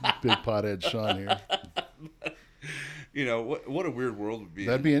 Just big pothead Sean here. You know what a weird world would be.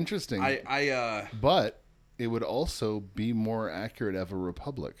 That'd be interesting. I But it would also be more accurate of a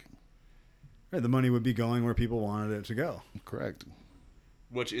republic. Right, the money would be going where people wanted it to go. Correct.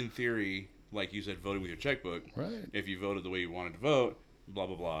 which in theory, like you said, voting with your checkbook. Right. If you voted the way you wanted to vote, blah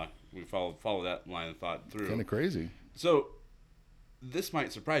blah blah. We follow that line of thought through. Kind of crazy. So, this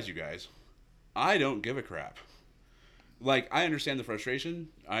might surprise you guys. I don't give a crap. Like, I understand the frustration.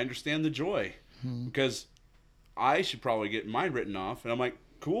 I understand the joy. Because I should probably get mine written off. And I'm like,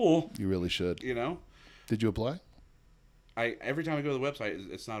 cool. You really should. You know? Did you apply? Every time I go to the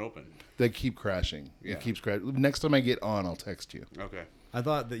website, it's not open. They keep crashing. Yeah. It keeps crashing. Next time I get on, I'll text you. Okay. I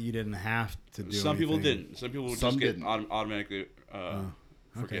thought that you didn't have to do Some people anything. didn't. Some people would Some just get didn't. automatically okay.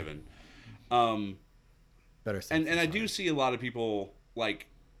 forgiven. Better safe And than I sorry. do see a lot of people, like,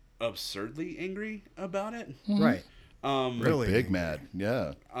 absurdly angry about it. Right. Really? Big mad.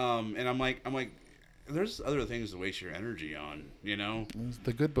 Yeah. And I'm like, there's other things to waste your energy on, you know? As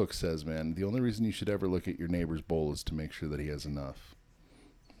the good book says, man, the only reason you should ever look at your neighbor's bowl is to make sure that he has enough.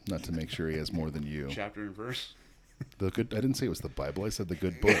 Not to make sure he has more than you. Chapter and verse. The good. I didn't say it was the Bible. I said the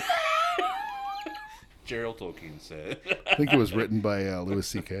good book. Gerald Tolkien said. I think it was written by Louis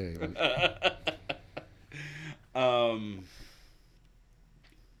C.K.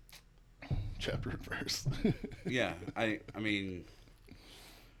 Chapter and verse. Yeah, I mean,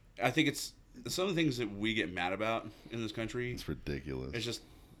 I think it's some of the things that we get mad about in this country. It's ridiculous.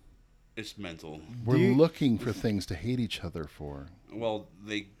 It's mental. We're looking for things to hate each other for. Well,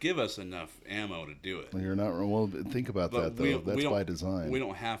 they give us enough ammo to do it. Well, you're not. Well, think about that though. That's by design. We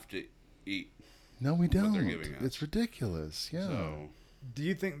don't have to eat. No, we don't. They're giving us. It's ridiculous. Yeah. So, Do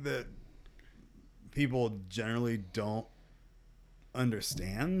you think that people generally don't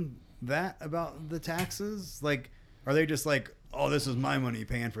understand that about the taxes? Like, are they just like, oh, this is my money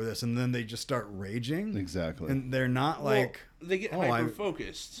paying for this, and then they just start raging? Exactly. And they're not like, they get hyper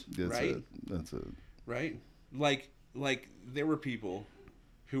focused, right? That's it. Right? Like there were people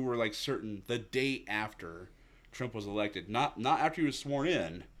who were like certain the day after Trump was elected, not after he was sworn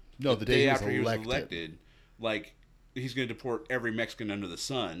in. No, the day after he was elected, like he's going to deport every Mexican under the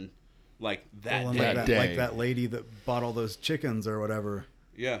sun, like that well, day. like that lady that bought all those chickens or whatever.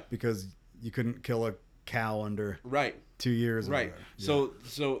 Yeah, because you couldn't kill a cow under 2 years. Right.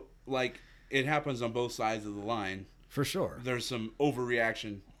 So like it happens on both sides of the line. For sure. There's some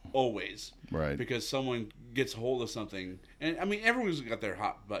overreaction always. Right. Because someone gets hold of something, and I mean everyone's got their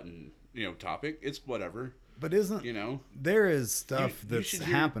hot button, topic. It's whatever. But there is stuff that's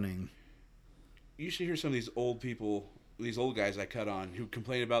happening. You should hear some of these old people, these old guys I cut on who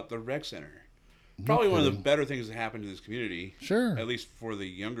complain about the rec center. Probably one of the better things that happened to this community. Sure. At least for the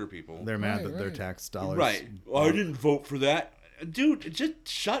younger people. They're mad that their tax dollars. Right. Well, I didn't vote for that. Dude, just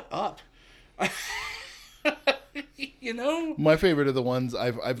shut up. My favorite are the ones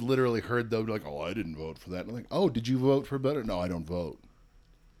I've literally heard though, like, oh, I didn't vote for that. And I'm like, oh, did you vote for better? No, I don't vote.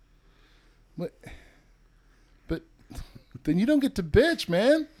 What? But then you don't get to bitch,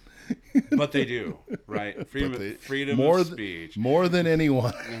 man. But they do, right? Freedom of speech. More than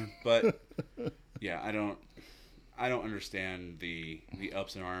anyone. But yeah, I don't understand the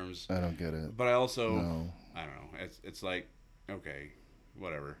ups and arms. I don't get it. But I also I don't know. It's like, okay,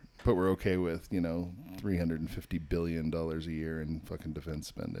 whatever. But we're okay with, $350 billion a year in fucking defense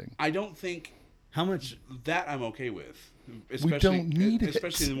spending. I don't think how much that I'm okay with. We don't need it.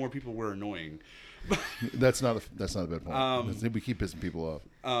 Especially the more people we're annoying. That's not a bad point. We keep pissing people off.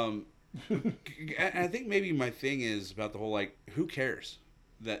 I think maybe my thing is about the whole like, who cares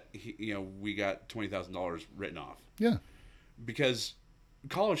that we got $20,000 written off? Yeah, because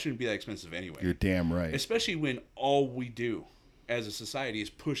college shouldn't be that expensive anyway. You're damn right. Especially when all we do as a society is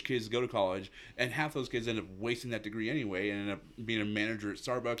push kids to go to college, and half those kids end up wasting that degree anyway and end up being a manager at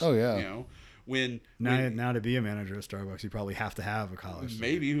Starbucks. Oh yeah. Now to be a manager at Starbucks, you probably have to have a college.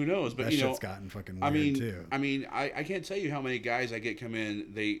 Maybe, who knows? But that shit's gotten fucking weird too. I can't tell you how many guys I get come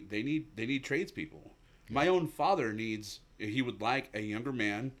in. They need tradespeople. My own father he would like a younger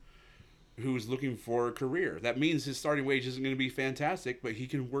man who's looking for a career. That means his starting wage isn't going to be fantastic, but he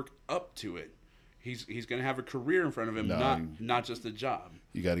can work up to it. He's going to have a career in front of him, not just a job.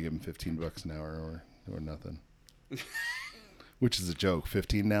 You got to give him $15 an hour or nothing. Which is a joke.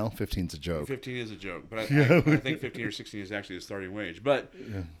 15 now? 15's a joke. 15 is a joke. But I think 15 or 16 is actually the starting wage. But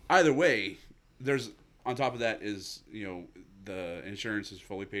either way, on top of that is, the insurance is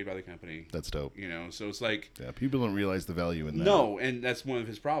fully paid by the company. That's dope. So it's like... Yeah, people don't realize the value in that. No, and that's one of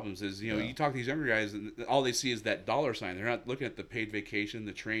his problems is, you talk to these younger guys, and all they see is that dollar sign. They're not looking at the paid vacation,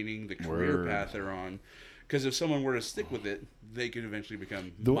 the training, the career path they're on. Because if someone were to stick with it, they could eventually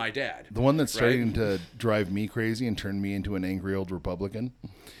become my dad. The one that's starting to drive me crazy and turn me into an angry old Republican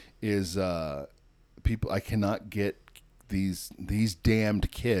is people. I cannot get these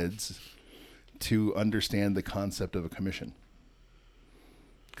damned kids to understand the concept of a commission.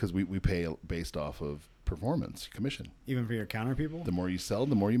 Because we pay based off of performance, commission. Even for your counter people? The more you sell,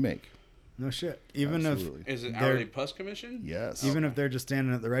 the more you make. No shit. Even Absolutely. Is it hourly plus commission? Yes. Even if they're just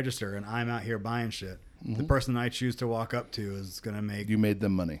standing at the register and I'm out here buying shit, the person I choose to walk up to is going to make... You made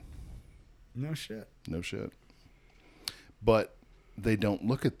them money. No shit. No shit. But they don't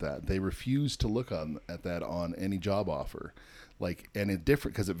look at that. They refuse to look at that on any job offer. And it's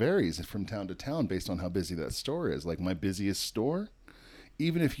different because it varies from town to town based on how busy that store is. Like my busiest store,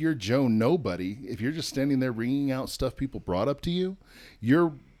 even if you're Joe Nobody, if you're just standing there ringing out stuff people brought up to you,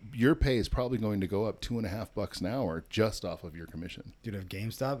 your pay is probably going to go up $2.50 an hour just off of your commission. Dude, if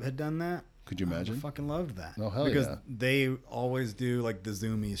GameStop had done that, could you imagine? I fucking loved that. Oh, hell because yeah. they always do like the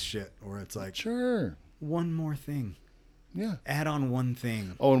Zoomies shit where it's like, sure, one more thing. Yeah. Add on one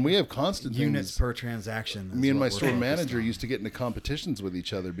thing. Oh, and we have constant Units things. per transaction. Me and my That's what store we're focused manager on. used to get into competitions with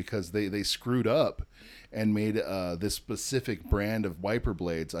each other because they screwed up and made this specific brand of wiper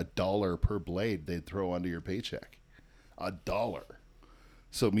blades $1 per blade they'd throw onto your paycheck. $1.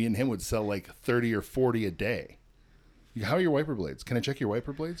 So me and him would sell like 30 or 40 a day. How are your wiper blades? Can I check your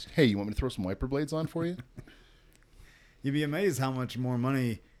wiper blades? Hey, you want me to throw some wiper blades on for you? You'd be amazed how much more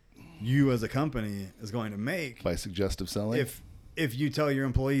money you as a company is going to make By suggestive selling? if you tell your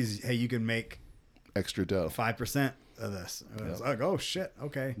employees, hey, you can make Extra dough. 5% of this. It's like, oh shit,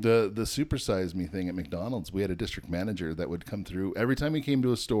 okay. The supersize me thing at McDonald's, we had a district manager that would come through every time he came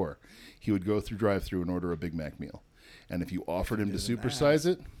to a store. He would go through drive-through and order a Big Mac meal, and if you offered him to supersize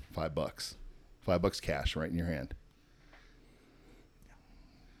it, $5, $5 cash right in your hand.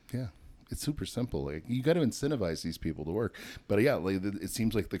 Yeah, it's super simple. Like, you got to incentivize these people to work, but yeah, like, it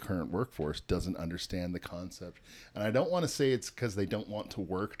seems like the current workforce doesn't understand the concept, and I don't want to say it's because they don't want to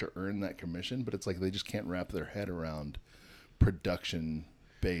work to earn that commission, but it's like they just can't wrap their head around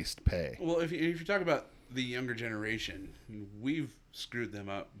production-based pay. Well, if you talk about the younger generation, we've screwed them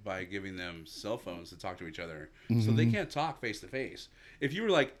up by giving them cell phones to talk to each other, so they can't talk face to face. If you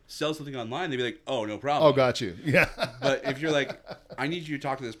were like, sell something online, they'd be like, oh, no problem. Oh, got you. Yeah. But if you're like, I need you to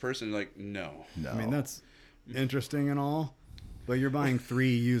talk to this person, like, no. I mean, that's interesting and all, but you're buying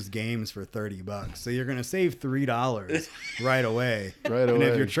 3 used games for $30, so you're going to save $3 right away. Right And away.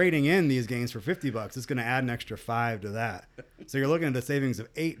 if you're trading in these games for $50, it's going to add an extra $5 to that. So you're looking at a savings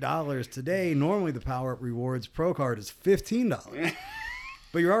of $8 today. Normally, the Power Up Rewards Pro Card is $15.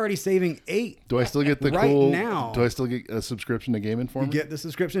 But you're already saving $8. Do I still get the Right cool? now. Do I still get a subscription to Game Informer? You get the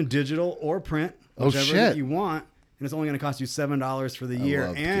subscription, digital or print, Oh, whichever shit. that you want, and it's only going to cost you $7 for the year,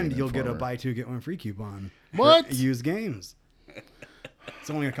 love and Game you'll get a Informer. buy 2 get 1 free coupon. What? For used games. It's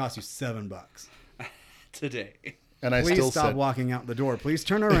only going to cost you $7. Today. And I Please still stop said, walking out the door. Please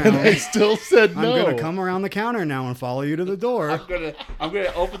turn and I around. still said I'm no. going to come around the counter now and follow you to the door. I'm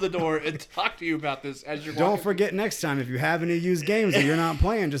gonna open the door and talk to you about this as you're Don't walking. forget next time, if you have any used games that you're not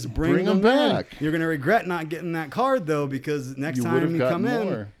playing, just bring Bring them them in. back. You're going to regret not getting that card, though, because next You time would've you come gotten in,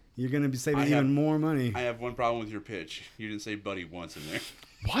 more. you're going to be saving I even have- more money. I have one problem with your pitch. You didn't say buddy once in there.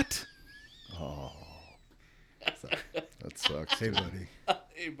 What? Oh, that sucks. Hey, buddy.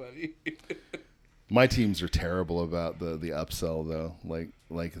 Hey, buddy. My teams are terrible about the upsell though.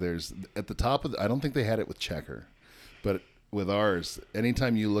 Like there's at the top of I don't think they had it with Checker, but with ours,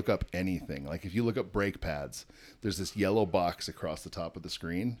 anytime you look up anything, like if you look up brake pads, there's this yellow box across the top of the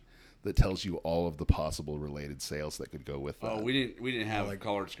screen that tells you all of the possible related sales that could go with that. Oh, we didn't have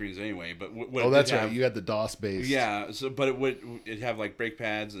colored screens anyway. But what Oh, it that's did right. have- You had the DOS based. Yeah. So, but it'd have like brake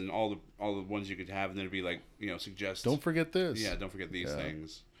pads and all the ones you could have, and then it'd be like suggest. Don't forget this. Yeah, don't forget these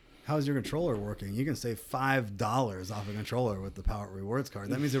things. How's your controller working? You can save $5 off a controller with the Power Rewards card.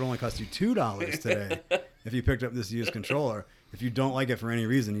 That means it only cost you $2 today if you picked up this used controller. If you don't like it for any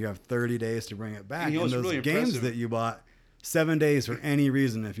reason, you have 30 days to bring it back. You know And what's those really games impressive? that you bought, 7 days for any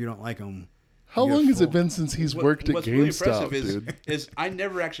reason. If you don't like them, How you get long has it full. been since he's worked at What's really GameStop, impressive dude? is I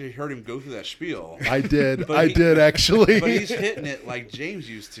never actually heard him go through that spiel. I did. But I he- did actually. But he's hitting it like James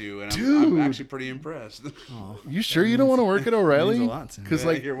used to, and I'm Dude. actually pretty impressed. Oh, You sure you don't want to work at O'Reilly? means a lot to me. Because Yeah,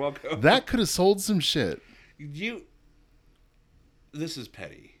 like you're welcome. that could have sold some shit. This is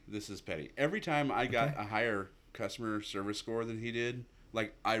petty. This is petty. Every time I got a higher customer service score than he did,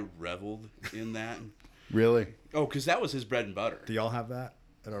 like I reveled in that. Really? Oh, because that was his bread and butter. do y'all have that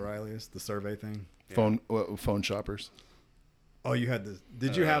at O'Reilly's, the survey thing? Phone shoppers. Oh, you had the.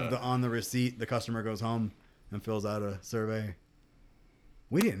 Did you have the on the receipt? The customer goes home and fills out a survey.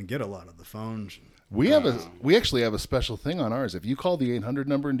 We didn't get a lot of the phones. We actually have a special thing on ours. If you call the 800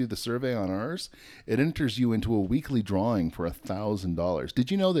 number and do the survey on ours, it enters you into a weekly drawing for $1,000. Did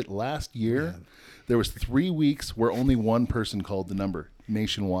you know that last year there was 3 weeks where only one person called the number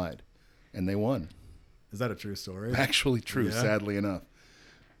nationwide, and they won? Is that a true story? Actually true, Yeah. sadly enough.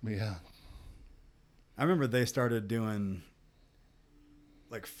 But yeah. I remember they started doing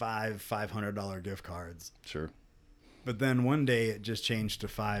like $500 gift cards. Sure. But then one day it just changed to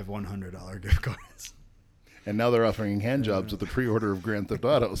 5 $100 gift cards. And now they're offering hand jobs with the pre-order of Grand Theft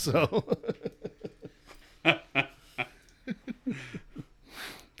Auto, so they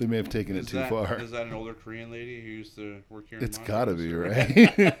may have taken it too far. Is that an older Korean lady who used to work here? It's in got to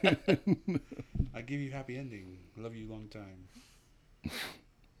Monterey? be, right? I give you happy ending. Love you long time.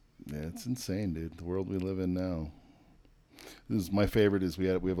 Yeah, it's insane, dude. The world we live in now. This is my favorite. Is we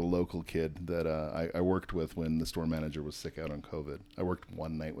have a local kid that I worked with when the store manager was sick out on COVID. I worked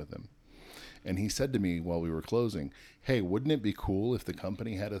one night with him, And he said to me while we were closing, hey, wouldn't it be cool if the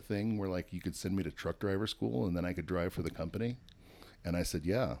company had a thing where like you could send me to truck driver school and then I could drive for the company? And I said,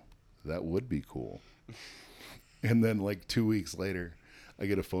 yeah, that would be cool. And then like 2 weeks later, I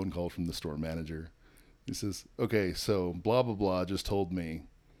get a phone call from the store manager. He says, okay, so blah, blah, blah just told me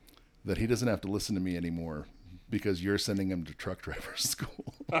that he doesn't have to listen to me anymore because you're sending him to truck driver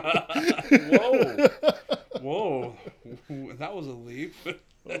school. Whoa. Whoa. That was a leap.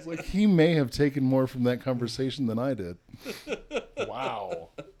 I was like, he may have taken more from that conversation than I did. Wow.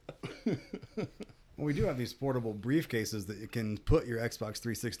 Well, we do have these portable briefcases that you can put your Xbox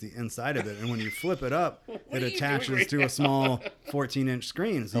 360 inside of it, and when you flip it up, it attaches to a small 14-inch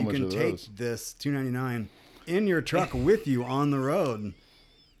screen, so How you can much are take those? this $299 in your truck with you on the road.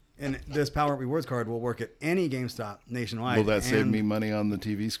 And this Power Up Rewards card will work at any GameStop nationwide. Will that save and me money on the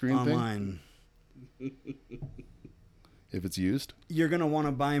TV screen online. thing? If it's used? You're going to want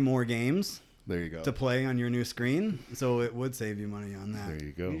to buy more games There you go. to play on your new screen, so it would save you money on that. There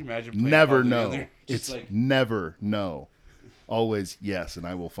you go. Can you imagine playing Never Call of Duty on no. there? Just It's like- never no. Always yes, and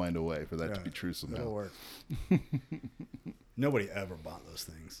I will find a way for that to Yeah, be true somehow. That'll work. Nobody ever bought those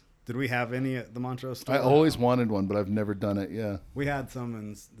things. Did we have any at the Montrose store? I always wanted one, but I've never done it. Yeah. We had some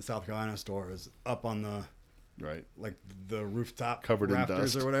in the South Carolina stores up on the Right. like the rooftop Covered in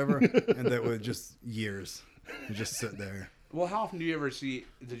rafters dust. or whatever, and that would just years and just sit there. Well, how often did you ever see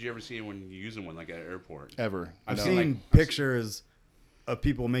anyone using one like at an airport? Ever. I've No. seen pictures of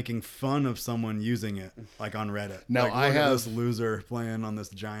people making fun of someone using it, like on Reddit. Now, like, I look at have- this loser playing on this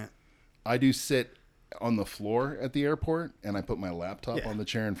giant. I do sit on the floor at the airport, and I put my laptop Yeah. on the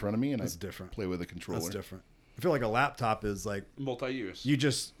chair in front of me, and That's I different. play with a controller. That's different. I feel like a laptop is like Multi-use. you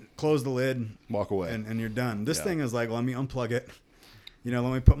just close the lid Walk away. and you're done. This Yeah. thing is like, let me unplug it. You know,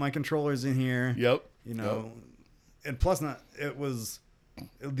 let me put my controllers in here. Yep. You know, and plus it was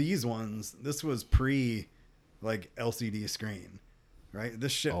these ones. This was pre like LCD screen, right?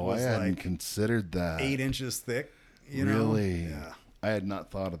 This shit Oh, I was hadn't like considered that. 8 inches thick. You know, Really? yeah. I had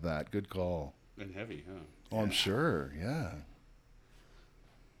not thought of that. Good call. And heavy, huh? Oh, I'm sure. Yeah.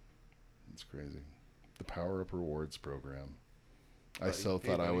 It's crazy. The Power Up Rewards program. I Buddy, so hey,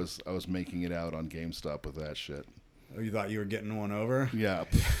 thought I buddy. was making it out on GameStop with that shit. Oh, you thought you were getting one over? Yeah.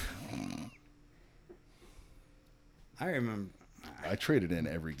 I remember. I traded in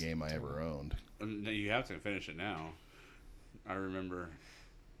every game I ever owned. And you have to finish it now. I remember.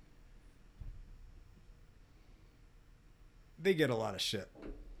 They get a lot of shit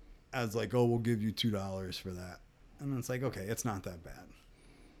as like, oh, we'll give you $2 for that, and it's like, okay, it's not that bad,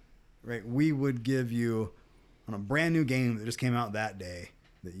 right? We would give you on a brand new game that just came out that day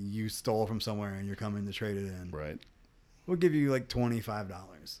that you stole from somewhere and you're coming to trade it in. Right. We'll give you like $25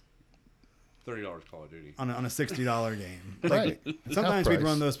 $30 Call of Duty. on a $60 game. Right. Sometimes Half we'd price.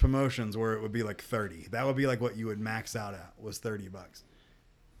 run those promotions where it would be like 30. That would be like what you would max out at was $30,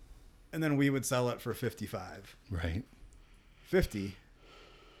 and then we would sell it for 55. Right. 50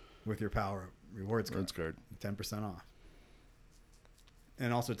 with your Power Rewards card. Rewards card. 10% off.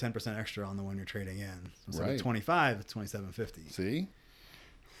 And also 10% extra on the one you're trading in. So instead Right. of 25, it's 27.50. See?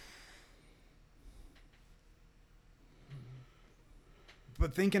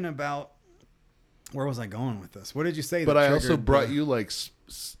 But thinking about where was I going with this? What did you say? But that I also triggered brought the- you like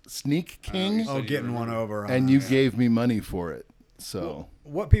Sneak King, Oh, getting one over. and on you it. gave me money for it. So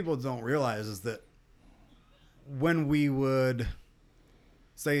What people don't realize is that when we would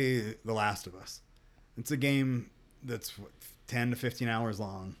say The Last of Us, it's a game that's 10 to 15 hours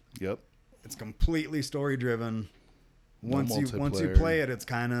long. yep. It's completely story driven. Once you multiplayer. play it, it's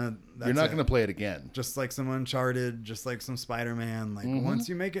kind of You're not going to play it again. just like some Uncharted, just like some Spider-Man. Like Mhm. once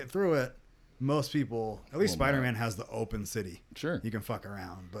you make it through it, most people, at least Well, Spider-Man has the open city. Sure. You can fuck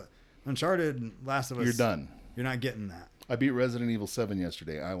around, but Uncharted, Last of Us, You're done. You're not getting that. I beat Resident Evil 7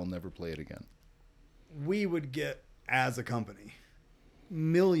 yesterday. I will never play it again. We would get, as a company,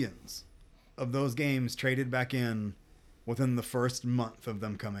 millions of those games traded back in within the first month of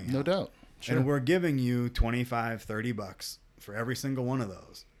them coming out. No doubt. Sure. And we're giving you $25, $30 for every single one of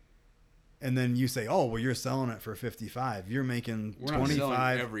those. And then you say, oh, well, you're selling it for 55. You're making We're not selling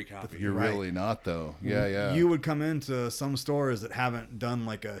 25. every copy. You're right. really not, though. Yeah, yeah. You would come into some stores that haven't done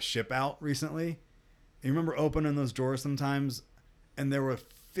like a ship out recently. You remember opening those drawers sometimes and there were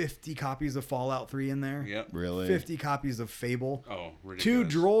 50 copies of Fallout 3 in there? Yep. Really? 50 copies of Fable. Oh, ridiculous. 2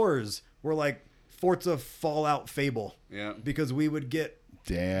 drawers were like Forza Fallout Fable Yeah. because we would get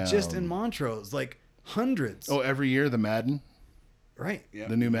Damn. just in Montrose like hundreds. Oh, every year the Madden, Right. Yeah.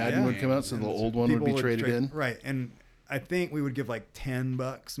 the new Madden Yeah. would come out, so the And old one would people be traded trade- in. Right. And I think we would give like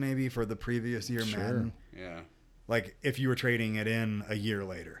 $10 maybe for the previous year Sure. Madden. Yeah. Like if you were trading it in a year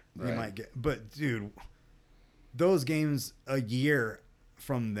later, you Right. might get. But dude, those games a year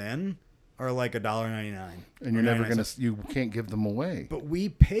from then are like $1.99, And you're never gonna. You can't give them away. But we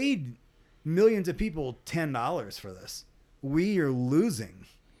paid millions of people $10 for this. We are losing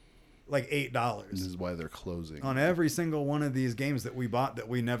like $8 This is why they're closing. on every single one of these games that we bought that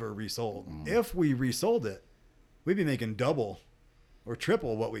we never resold. If we resold it, we'd be making double or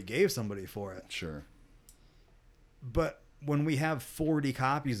triple what we gave somebody for it. Sure. But when we have 40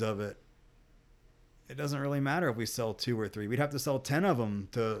 copies of it, it doesn't really matter if we sell 2 or 3. We'd have to sell 10 of them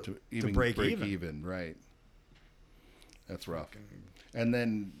to Even break even. Right. That's rough. And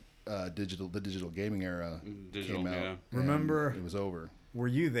then the digital gaming era Digital, came out. yeah. and Remember- it was over. Were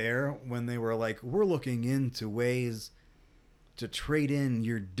you there when they were like, we're looking into ways to trade in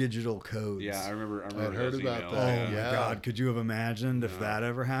your digital codes? Yeah, I remember I'd heard those about emails, that. Oh my Yeah. God! Could you have imagined if that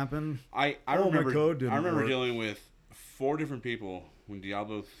ever happened? I Oh, my remember code didn't I remember work. dealing with 4 different people when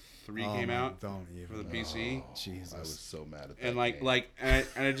Diablo 3 Oh, came my- out Don't even. for the PC. Jesus. I was so mad at that. And like game.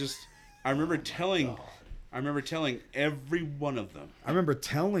 I remember telling every one of them, I remember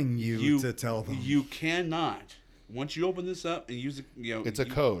telling you to tell them. you cannot, once you open this up and use it, it's a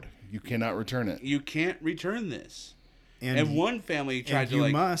code. You cannot return it. you can't return this. and And one family tried and to you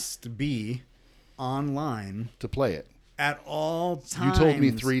like must be online To play it. at all times. You told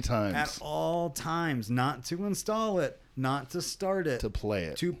me 3 times. At all times, not to install it, not to start it, To play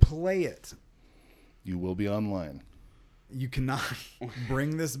it. to play it. You will be online. You cannot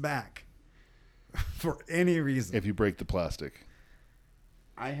bring this back for any reason. If you break the plastic.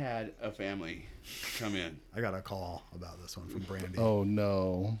 I had a family come in. I got a call about this one from Brandy. Oh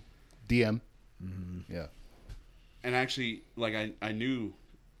no. DM. Mm-hmm. Yeah. And actually, like I knew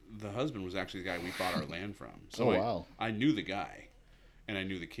the husband was actually the guy we bought our land from. So Oh, wow. I knew the guy, and I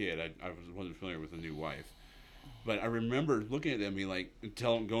knew the kid. Wasn't familiar with the new wife, but I remember looking at them, and be like,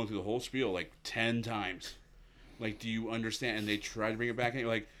 going through the whole spiel like 10 times. Like, do you understand? And they tried to bring it back, and you're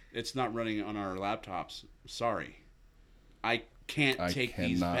like, it's not running on our laptops. Sorry, I can't take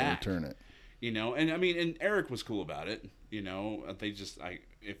these cannot back. return it. You know, and I mean, and Eric was cool about it. You know,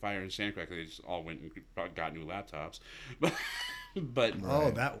 if I understand correctly, they just all went and got new laptops. But Oh,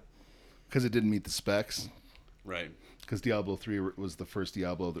 Right. that. Because it didn't meet the specs. right, Because Diablo 3 was the first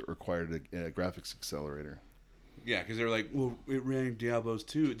Diablo that required a graphics accelerator. yeah, because they were like, well, it ran Diablo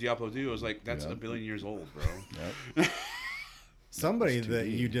 2. I was like, that's Yeah. a billion years old, bro. Yep. Somebody It's that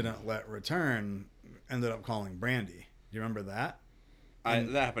 2D. you didn't let return ended up calling Brandy. Do you remember that? That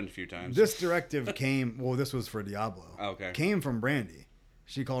happened a few times. This directive came. Well, this was for Diablo. Okay. Came from Brandy.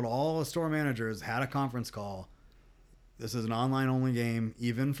 She called all the store managers, had a conference call. This is an online only game,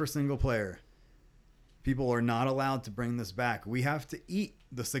 even for single player. People are not allowed to bring this back. We have to eat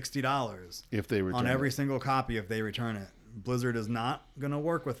the $60 If they return on every it. single copy if they return it. Blizzard is not going to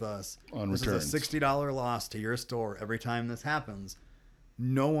work with us. On this returns. is a $60 loss to your store every time this happens.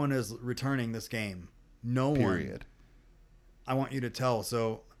 No one is returning this game. No one. Period. I want you to tell.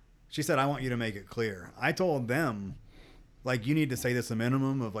 So she said, I want you to make it clear. I told them, like, you need to say this a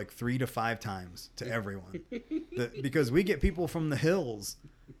minimum of like 3 to 5 times to everyone. Because we get people from the hills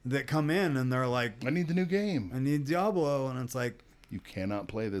that come in and they're like, I need the new game. I need Diablo. And it's like, You cannot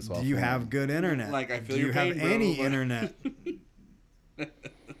play this do offline. you have good internet? Like, I feel do you your have pain, bro, any but- internet?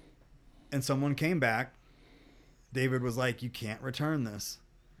 And someone came back. David was like, you can't return this.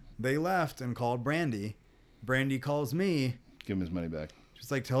 They left and called Brandy. Brandy calls me. Give him his money back. She's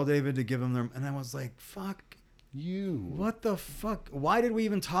like, tell David to give him their... And I was like, fuck. You. What the fuck? Why did we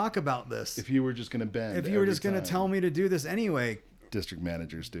even talk about this? If you were just going to bend. If you were every just going to time. tell me to do this anyway. District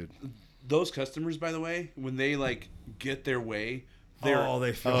managers, dude. Those customers, by the way, when they like get their way, they're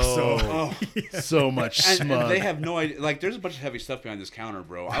They feel Oh. so... So much smug. and they have no idea. Like, there's a bunch of heavy stuff behind this counter,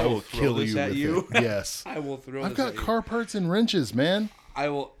 bro. I will throw kill this you at with you. it. Yes. I will throw. I've this got at car parts and wrenches, man. You. I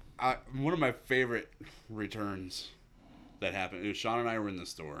will. One of my favorite returns that happened. It was Sean and I were in the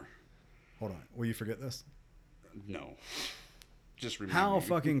store. Hold on. Will you forget this? No, just remember. How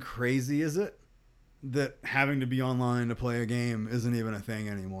fucking crazy is it that having to be online to play a game isn't even a thing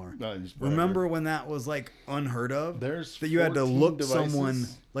anymore? No, just whatever. Remember when that was like unheard of? There's that you had to 14 look devices someone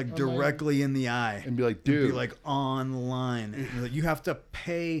like on directly in the eye And be like, and dude. be like online. And like, you have to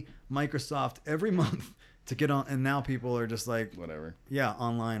pay Microsoft every month to get on. And now people are just like, whatever. yeah,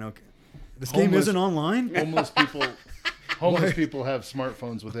 online. Okay, this game Homeless- isn't online. Homeless people have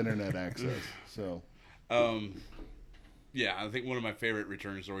smartphones with internet access. So Yeah, I think one of my favorite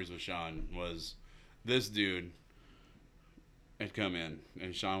return stories with Sean was this dude had come in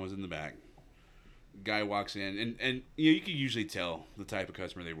and Sean was in the back. Guy walks in and you know, you can usually tell the type of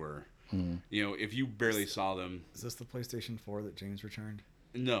customer they were. You know, if you barely saw them. Is this the PlayStation 4 that James returned?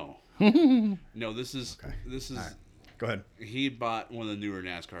 No. No, this is Okay. this is. All right. Go ahead. He bought one of the newer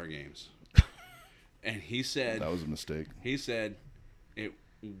NASCAR games, and he said That was a mistake. he said it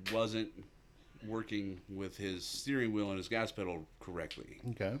wasn't working with his steering wheel and his gas pedal correctly.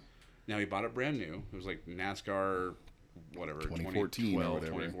 Okay. Now he bought it brand new. It was like NASCAR, whatever, 2014 or whatever.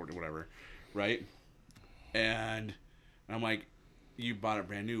 2014, whatever, right? And I'm like, you bought it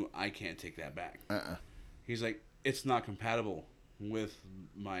brand new. I can't take that back. He's like, it's not compatible with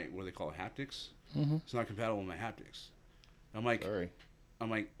my, what do they call it, haptics? Mm-hmm. It's not compatible with my haptics. I'm like, Sorry.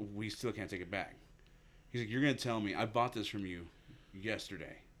 we still can't take it back. He's like, you're gonna tell me I bought this from you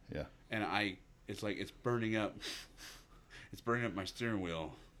yesterday. Yeah. And it's like it's burning up my steering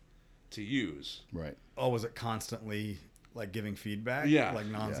wheel to use. Right. Oh, was it constantly like giving feedback? Yeah. Like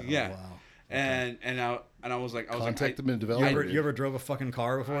nonstop. Yeah. Oh, wow. And I was like, Contact them and You develop. ever drove a fucking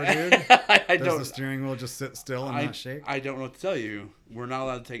car before, dude? I Does don't. the steering wheel just sit still and not shake? I don't know what to tell you. We're not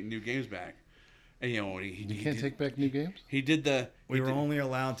allowed to take new games back. And you know You can't take back new games? He did the. We were only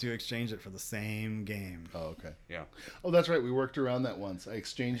allowed to exchange it for the same game. Oh, okay. Yeah. Oh, that's right. We worked around that once. I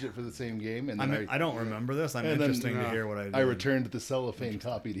exchanged it for the same game, and then I don't remember this. I'm and then, interesting to hear what I did. I returned the cellophane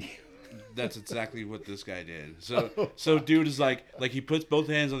copy to you. That's exactly what this guy did. So dude is like he puts both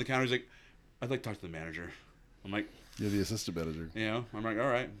hands on the counter. He's like, I'd like to talk to the manager. I'm like, You're the assistant manager. you know, I'm like, all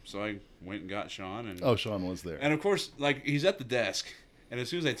right. So I went and got Sean, and Oh, Sean was there. and of course, like he's at the desk, and as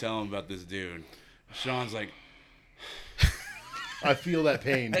soon as I tell him about this dude, Sean's like, I feel that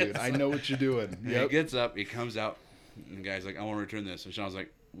pain, dude. I know what you're doing. he Yep. gets up, he comes out, and the guy's like, I want to return this, and Sean's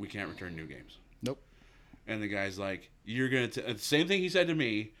like, we can't return new games. Nope. And the guy's like, you're gonna the same thing he said to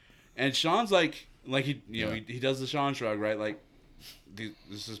me, and Sean's like he he does the Sean shrug, right? Like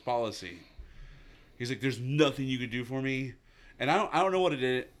this is policy. He's like, there's nothing you could do for me, and I don't know what it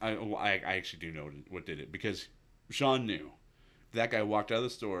did. I actually do know what did it, because Sean knew. That guy walked out of the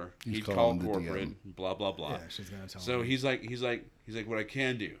store. He'd call calling the corporate. DM. Blah blah blah. Yeah, she's gonna tell So me. he's like, what I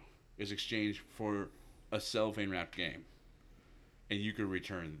can do is exchange for a cellophane wrapped game, and you could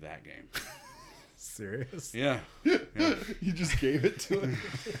return that game. Serious? Yeah. You just gave it to him.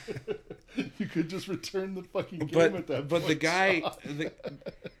 You could just return the fucking game But at that but point. the guy Sean.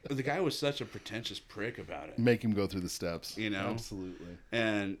 the guy was such a pretentious prick about it, Make him go through the steps. you know. Absolutely.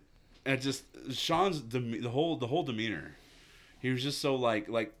 And just Sean's the whole demeanor. He was just so like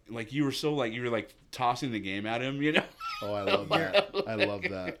you were like tossing the game at him, you know. Oh, I love that. I love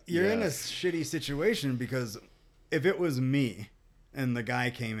that. You're in a Yes. shitty situation because if it was me and the guy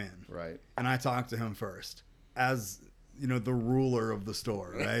came in Right. and I talked to him first as, you know, the ruler of the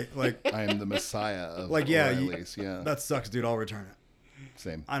store, right? Like, I am the messiah of like yeah, O'Reilly's. Yeah. that sucks, dude. I'll return it.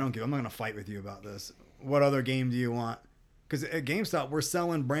 Same. I'm not going to fight with you about this. What other game do you want? Because at GameStop, we're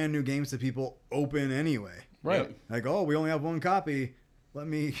selling brand new games to people open anyway. Right. Like, oh, we only have one copy. Let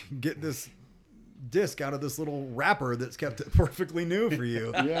me get this disc out of this little wrapper that's kept it perfectly new for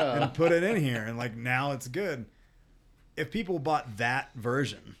you. Yeah. And put it in here. And like, now it's good. If people bought that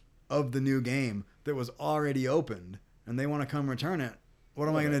version of the new game that was already opened and they want to come return it, what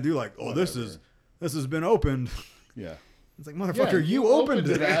am I going to do? Like, oh, this has been opened. Yeah. It's like, motherfucker, you opened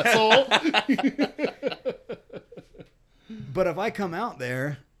it. asshole. But if I come out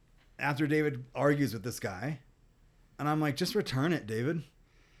there after David argues with this guy and I'm like, just return it, David,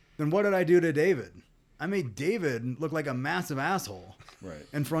 then what did I do to David? I made David look like a massive asshole Right.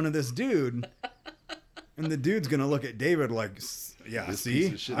 in front of this dude. And the dude's going to look at David like, yeah, This see,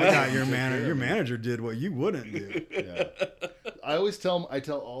 piece of shit I got doesn't your take care manager. of Your me." manager did what you wouldn't do. Yeah. I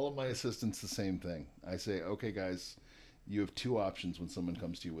tell all of my assistants the same thing. I say, okay, guys, you have two options when someone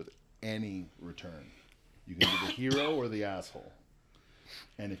comes to you with any return. You can be the hero or the asshole.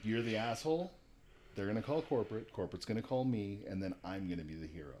 And if you're the asshole, they're going to call corporate. Corporate's going to call me, and then I'm going to be the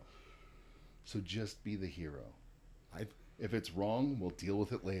hero. So just be the hero. If it's wrong, we'll deal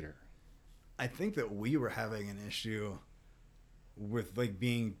with it later. I think that we were having an issue with like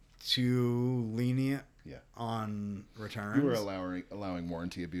being too lenient Yeah. on returns. You were allowing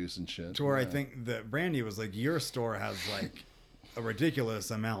warranty abuse and shit. to where I Yeah. think that Brandy was like, your store has like a ridiculous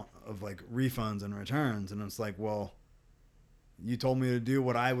amount of like refunds and returns. And it's like, well, you told me to do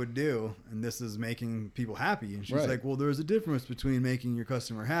what I would do, and this is making people happy. And she's Right. like, well, there's a difference between making your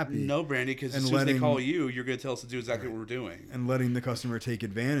customer happy No, Brandy, because as And soon as they letting- call you, you're going to tell us to do exactly what we're doing. and letting the customer take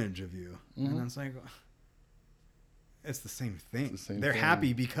advantage of you. Mm-hmm. And it's like, it's the same thing. the same They're thing.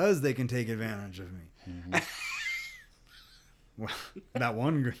 happy because they can take advantage of me. Mm-hmm. Well, that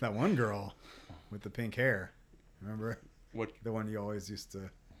one girl with the pink hair, remember? What, The one you always used to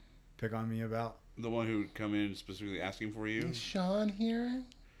pick on me about? the one who would come in specifically asking for you? Is Sean here?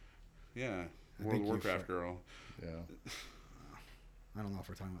 Yeah. I World think of you Warcraft for- girl. Yeah. I don't know if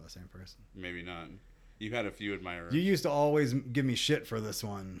we're talking about the same person. Maybe not. You had a few admirers. You used to always give me shit for this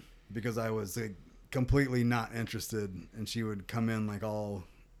one because I was like, completely not interested, and she would come in like all.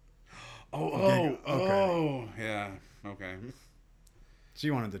 Okay. Okay. Yeah. Okay. She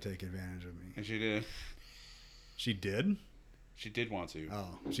wanted to take advantage of me. And she did. She did? She did want to.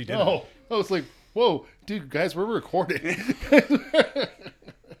 Oh, she did. Oh, I was like, whoa, dude, guys, we're recording.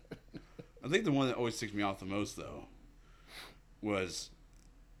 I think the one that always ticks me off the most, though, was.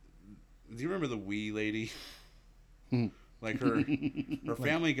 Do you remember the Wii lady? Like her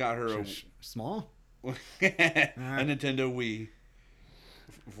family got her a Small? a Nintendo Wii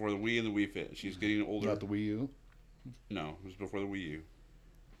for the Wii and the Wii Fit. She's getting older. Not the Wii U. No, it was before the Wii U.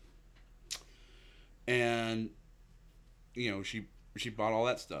 And she bought all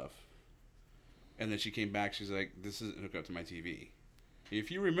that stuff, and then she came back. She's like, "This isn't hooked up to my TV." If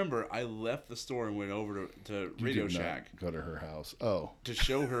you remember, I left the store and went over to Radio You did not Shack go to her house. Oh, to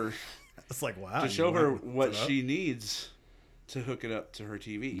show her It's like, wow. to you show her looked what it up? she needs to hook it up to her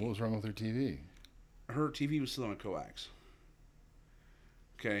TV. what was wrong with her TV? Her TV was still on coax.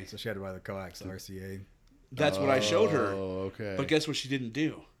 Okay, So she had to buy the coax RCA. that's what I showed her. Oh, okay. But guess what she didn't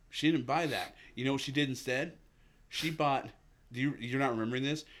do? She didn't buy that. You know what she did instead? She bought. You're not remembering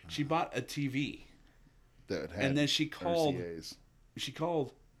this? She bought a TV, that had and then she called. RCAs. She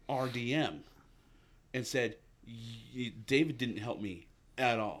called RDM, and said, "David didn't help me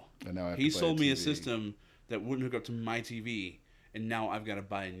at all. And now I have He to buy sold me a TV. system that wouldn't hook up to my TV, and now I've got to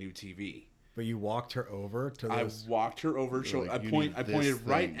buy a new TV." But you walked her over to I this. walked her over. So like, I "You pointed need this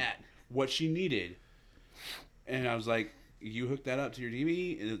right thing." at what she needed, and I was like, "You hook that up to your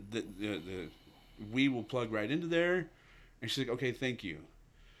TV, and the we will plug right into there." And she's like, "Okay, thank you,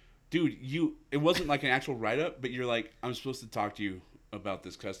 dude." It wasn't like an actual write up, but you're like, "I'm supposed to talk to you about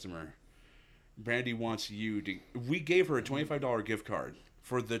this customer. Brandy wants you to." We gave her a $25 gift card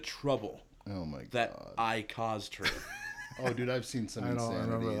for the trouble Oh my that god. I caused her. Oh, dude, I've seen some I don't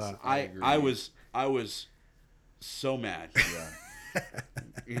remember insanities. that. I agree. was so mad.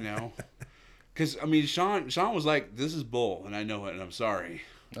 Yeah. Because I mean, Sean was like, "This is bull," and I know it, and I'm sorry,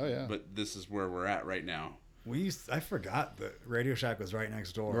 Oh yeah. but this is where we're at right now. I forgot that Radio Shack was right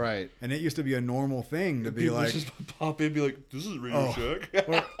next door. Right. And it used to be a normal thing to be People like, just pop in, and be like, "This is Radio Shack."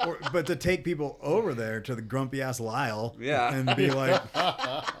 but to take people over there to the grumpy ass Lyle, Yeah. and be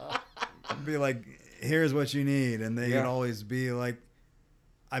like, here's what you need, and they would always be like,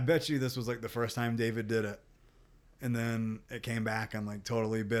 I bet you this was like the first time David did it, and then it came back and like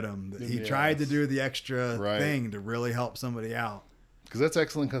totally bit him. He tried to do the extra thing to really help somebody out. Because that's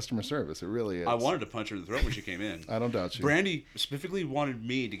excellent customer service. It really is. I wanted to punch her in the throat when she came in. I don't doubt you. Brandy specifically wanted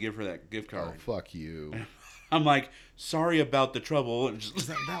me to give her that gift Oh, card. fuck you. I'm like, "Sorry about the trouble." And just, Is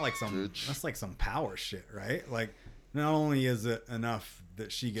that like some? Bitch. That's like some power shit, right? Like, not only is it enough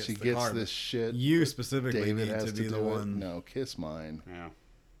that she gets She the gets card, this shit. you specifically David need has to to be the do it. one. No, kiss mine. yeah.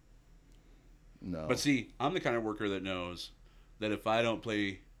 No. But see, I'm the kind of worker that knows that if I don't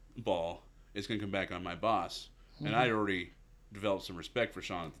play ball, it's going to come back on my boss. And I'd already developed some respect for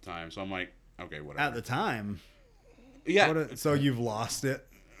Sean at the time, so I'm like, okay, whatever. At the time, yeah. so you've lost it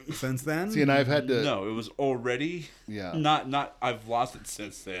since then. See, and I've had to. No, it was already. Yeah. Not. I've lost it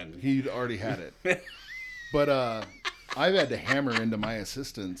since then. He'd already had it. But I've had to hammer into my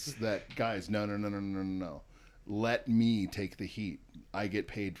assistants that, guys, no. Let me take the heat. I get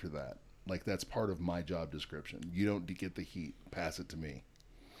paid for that. Like, that's part of my job description. You don't get the heat. Pass it to me.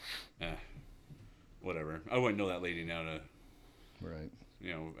 Whatever. I wouldn't know that lady now to, Right.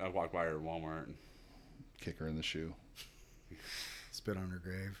 I walked by her at Walmart. Kick her in the shoe. Spit on her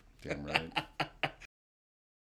grave. Damn right.